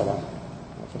الفاتحة سورة.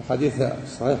 في الحديث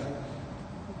الصحيح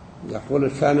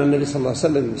يقول: كان النبي صلى الله عليه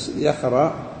وسلم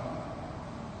يقرأ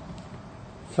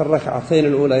في الركعتين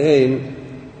الأوليين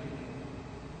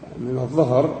من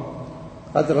الظهر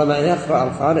قدر ما يقرأ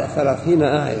القارئ 30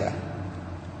 آية،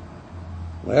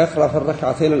 ويقرأ في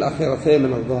الركعتين الأخيرتين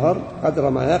من الظهر قدر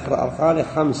ما يقرأ القارئ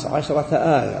 15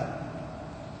 آية.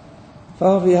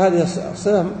 فهو في هذه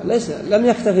الصفة لم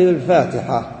يكتفي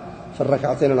بالفاتحة في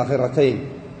الركعتين الأخيرتين،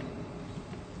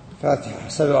 فاتحة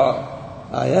 7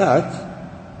 آيات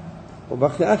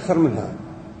وبقي أكثر منها،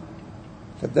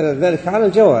 فدل ذلك على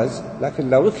الجواز. لكن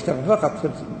لو اكتفى فقط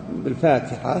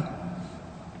بالفاتحة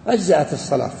أجزأت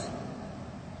الصلاة.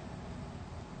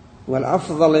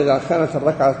 والأفضل إذا كانت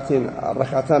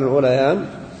الركعتان الأوليان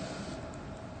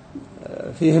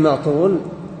فيهما طول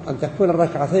أن تكون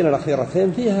الركعتين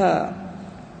الأخيرتين فيها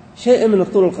شيء من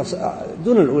الطول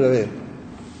دون الأوليين.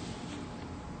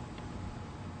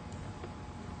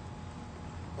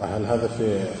 هل هذا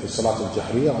في الصلاة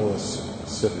الجهرية أو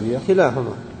السرية؟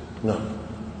 كلاهما. No.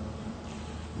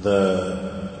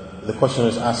 The question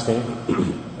is asking,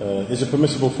 is it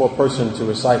permissible for a person to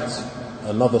recite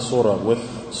another surah with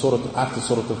after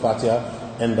Surah Al-Fatiha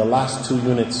and the last 2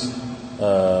 units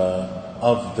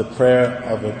of a prayer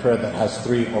that has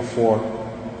 3 or 4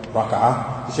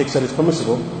 rak'ah? The Shaykh said it's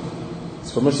permissible.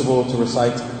 It's permissible to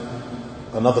recite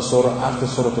another surah after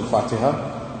Surah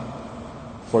Al-Fatiha.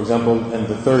 For example, in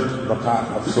the 3rd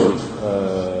rak'ah of Surah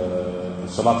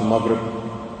Salat al-Maghrib,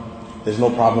 there's no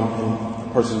problem in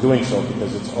a person doing so,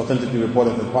 because it's authentically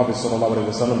reported that the Prophet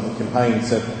ﷺ, the companion,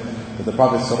 said that the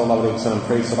Prophet ﷺ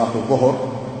prayed Salat al-Dhuhr,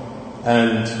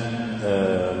 and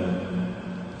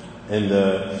in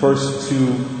the first 2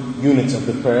 units of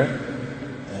the prayer,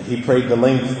 he prayed the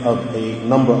length of a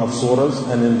number of surahs,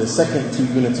 and in the second 2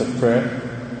 units of prayer,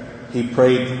 he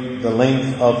prayed the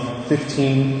length of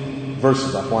 15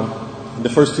 verses. In the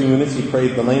first 2 units, he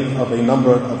prayed the length of a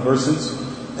number of verses,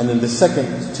 and in the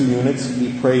second 2 units,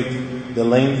 he prayed the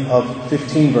length of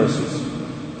 15 verses.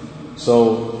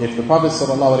 So, if the Prophet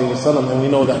ﷺ, and we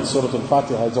know that Surah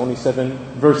Al-Fatiha is only 7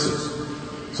 verses,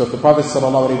 so if the Prophet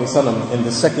ﷺ in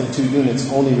the second 2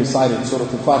 units only recited Surah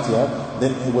Al-Fatiha,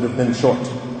 then it would have been short.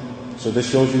 So this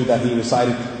shows you that he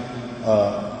recited,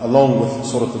 along with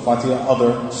Surah Al-Fatiha,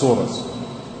 other surahs.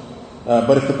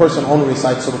 But if the person only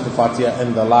recites Surah Al-Fatiha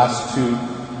in the last 2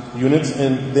 units,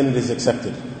 then it is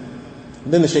accepted.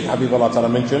 Then the Shaykh Habibullah Ta'ala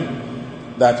mentioned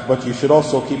that, but you should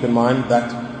also keep in mind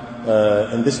that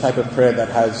in this type of prayer that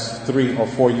has 3 or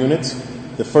 4 units,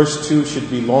 the first 2 should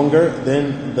be longer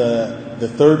than the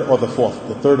 3rd or the 4th.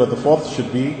 The 3rd or the 4th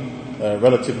should be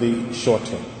relatively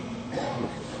shorter.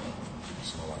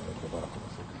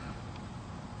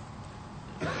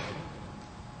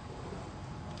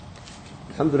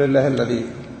 الحمد لله الذي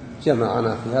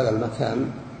جمعنا في هذا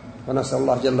المكان، ونسأل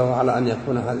الله جل وعلا أن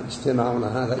يكون هذا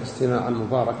اجتماعنا هذا اجتماعا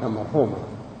مباركا مرحوما،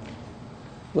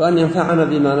 وأن ينفعنا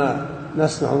بما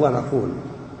نسمع ونقول،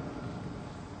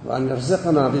 وأن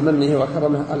يرزقنا بمنه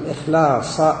وكرمه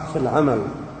الإخلاص في العمل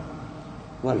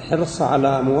والحرص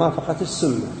على موافقة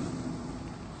السنة،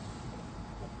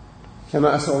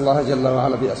 كما أسأل الله جل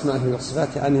وعلا بأسمائه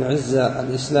وصفاته أن يعز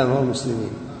الإسلام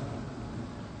والمسلمين،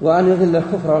 وأن يذل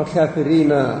الكفر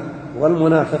والكافرين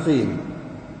والمنافقين،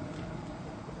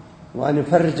 وأن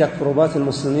يفرج كربات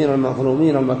المسلمين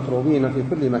المظلومين المكروبين في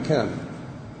كل مكان،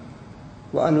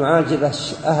 وأن يعاجل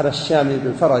أهل الشام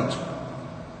بالفرج،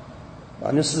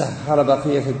 وأن يصلح حال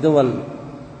بقية الدول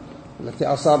التي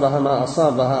أصابها ما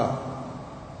أصابها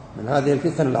من هذه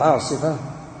الفتن العاصفة،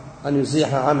 أن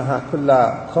يزيح عنها كل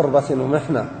كربة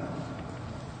ومحنة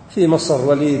في مصر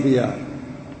وليبيا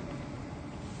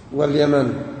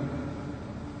واليمن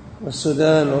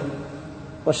والسودان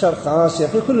وشرق آسيا،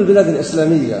 في كل البلاد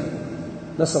الإسلامية.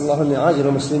 نسأل الله أن يعاجل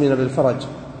المسلمين بالفرج،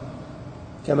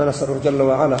 كما نسأله جل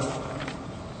وعلا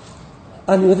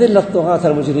أن يذل الطغاة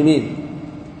المجرمين،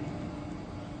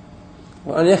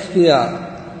 وأن يكفي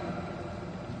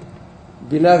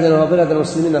بلادنا وبلاد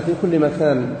المسلمين في كل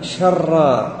مكان شر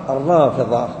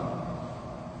الرافضة،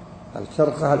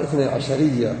 الفرقة الاثني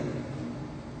عشرية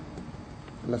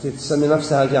التي تسمي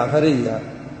نفسها الجعفرية،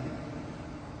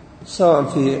 سواء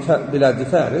في بلاد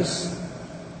فارس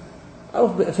أو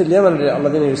في اليمن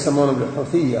الذين يسمون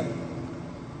بالحوثية،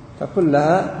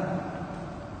 فكلها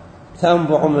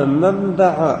تنبع من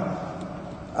منبع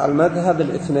المذهب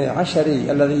الاثني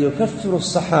عشري الذي يكفر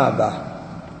الصحابة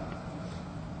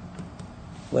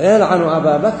ويلعن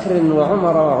أبا بكر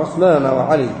وعمر وعثمان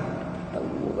وعلي،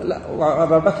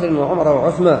 وأبا بكر وعمر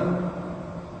وعثمان،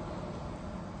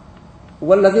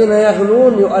 والذين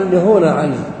يغلون يؤلهون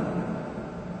علي،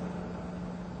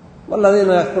 والذين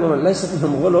يقولون ليس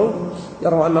فيهم غلو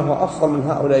يروا أنه أفضل من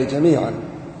هؤلاء جميعا.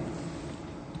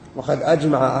 وقد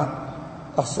أجمع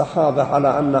الصحابة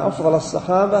على أن أفضل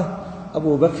الصحابة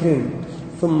أبو بكر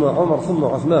ثم عمر ثم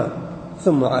عثمان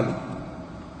ثم علي،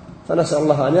 فنسأل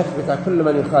الله أن يثبت كل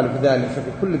من يخالف ذلك في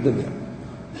كل الدنيا،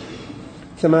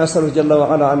 كما يسأل جل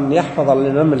وعلا أن يحفظ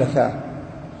للمملكة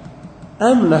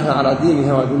أمنها على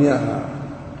دينها ودنياها،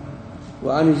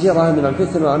 وأن يجيرها من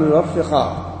الفتن، وأن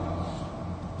يوفق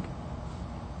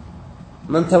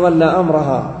من تولى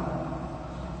أمرها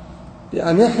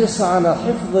بأن يحرص على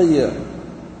حفظ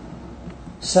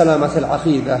سلامة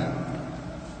العقيدة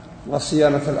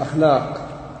وصيانة الأخلاق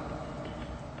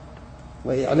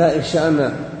وإعلاء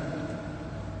شأن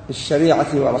الشريعة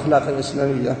والأخلاق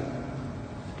الإسلامية،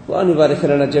 وأن يبارك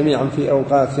لنا جميعا في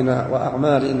أوقاتنا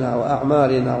وأعمالنا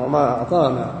وأعمالنا وما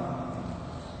أعطانا،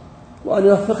 وأن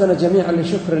يوفقنا جميعا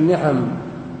لشكر النعم،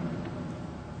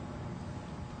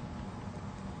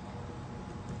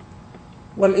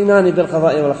 والإيمان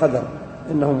بالقضاء والقدر،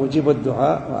 إنه مجيب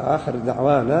الدعاء. وآخر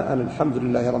دعوانا أن الحمد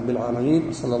لله رب العالمين،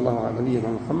 وصلى الله على نبينا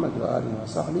محمد وآله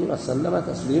وصحبه وسلم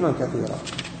تسليما كثيرا.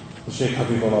 The Shaykh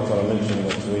Habibullah Ta'ala mentioned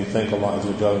that we thank Allah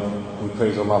Azza wa Jal, we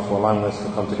praise Allah for allowing us to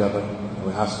come together.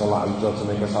 We ask Allah Azza wa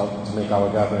Jal to make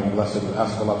our gathering blessed. We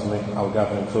ask Allah to make our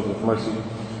gathering filled with mercy,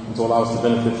 and to allow us to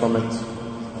benefit from it,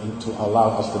 and to allow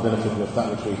us to benefit with that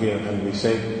which we hear and we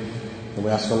say. And we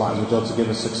ask Allah Azza wa Jal to give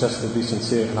us success, to be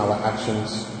sincere in our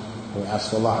actions. And we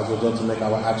ask Allah Azza wa Jal to make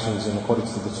our actions in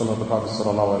accordance to the Sunnah of the Prophet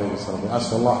Sallallahu Alaihi Wasallam. We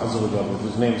ask Allah Azza wa Jal with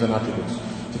His names and attributes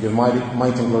to give might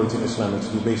and glory to Islam, and to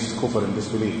debase kufr and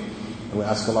disbelief. And we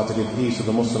ask Allah to give ease to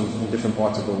the Muslims in different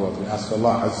parts of the world. We ask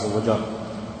Allah Azza wa Jal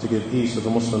to give ease to the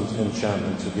Muslims in Sham,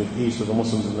 and to give ease to the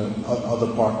Muslims in the other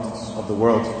parts of the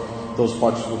world, those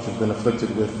parts which have been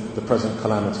afflicted with the present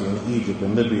calamity, in Egypt,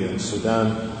 in Libya, in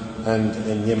Sudan, and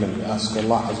in Yemen. We ask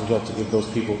Allah Azza wa Jal to give those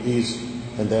people ease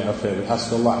in their affair. We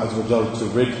ask Allah Azza wa Jal to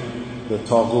rid the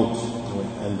Taghut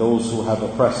and those who have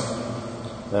oppressed.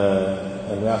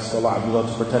 And we ask Allah Azza wa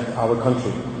Jal to protect our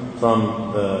country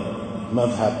from the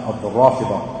madhab of the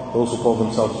Rafida, those who call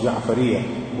themselves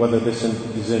Ja'fariya, whether this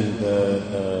is in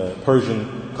the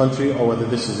Persian country or whether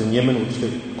this is in Yemen, which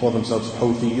they call themselves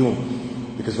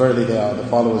Houthiyun, because verily they are the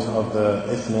followers of the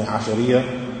Ithna Ashariya.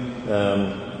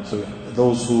 So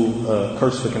those who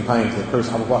curse the companions, they curse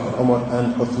Abu Bakr, Umar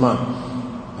and Uthman.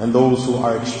 And those who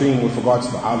are extreme with regards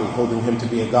to Ali, holding him to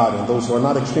be a god. And those who are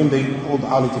not extreme, they hold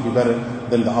Ali to be better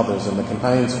than the others. And the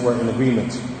companions were in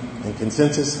agreement and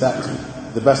consensus that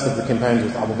the best of the companions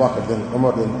was Abu Bakr, then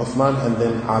Umar, then Uthman, and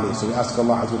then Ali. So we ask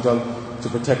Allah Azza wa Jal to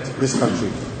protect this country,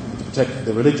 to protect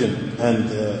the religion and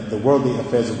the worldly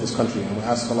affairs of this country. And we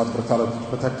ask Allah to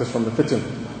protect us from the fitan,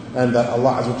 and that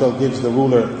Allah Azza wa Jal gives the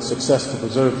ruler success to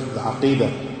preserve the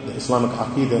aqidah, the Islamic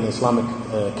aqidah and Islamic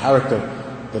character,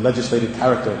 the legislative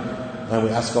character. And we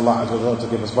ask Allah Azza wa Jal to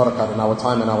give us barakat in our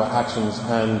time and our actions,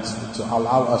 and to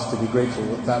allow us to be grateful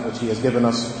with that which He has given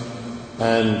us.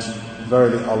 And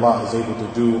verily Allah is able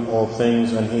to do all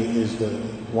things, and He is the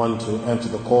one to answer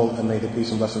the call. And may the peace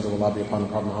and blessings of Allah be upon the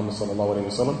Prophet Muhammad sallallahu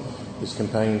alaihi wasallam, his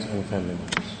companions and family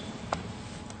members.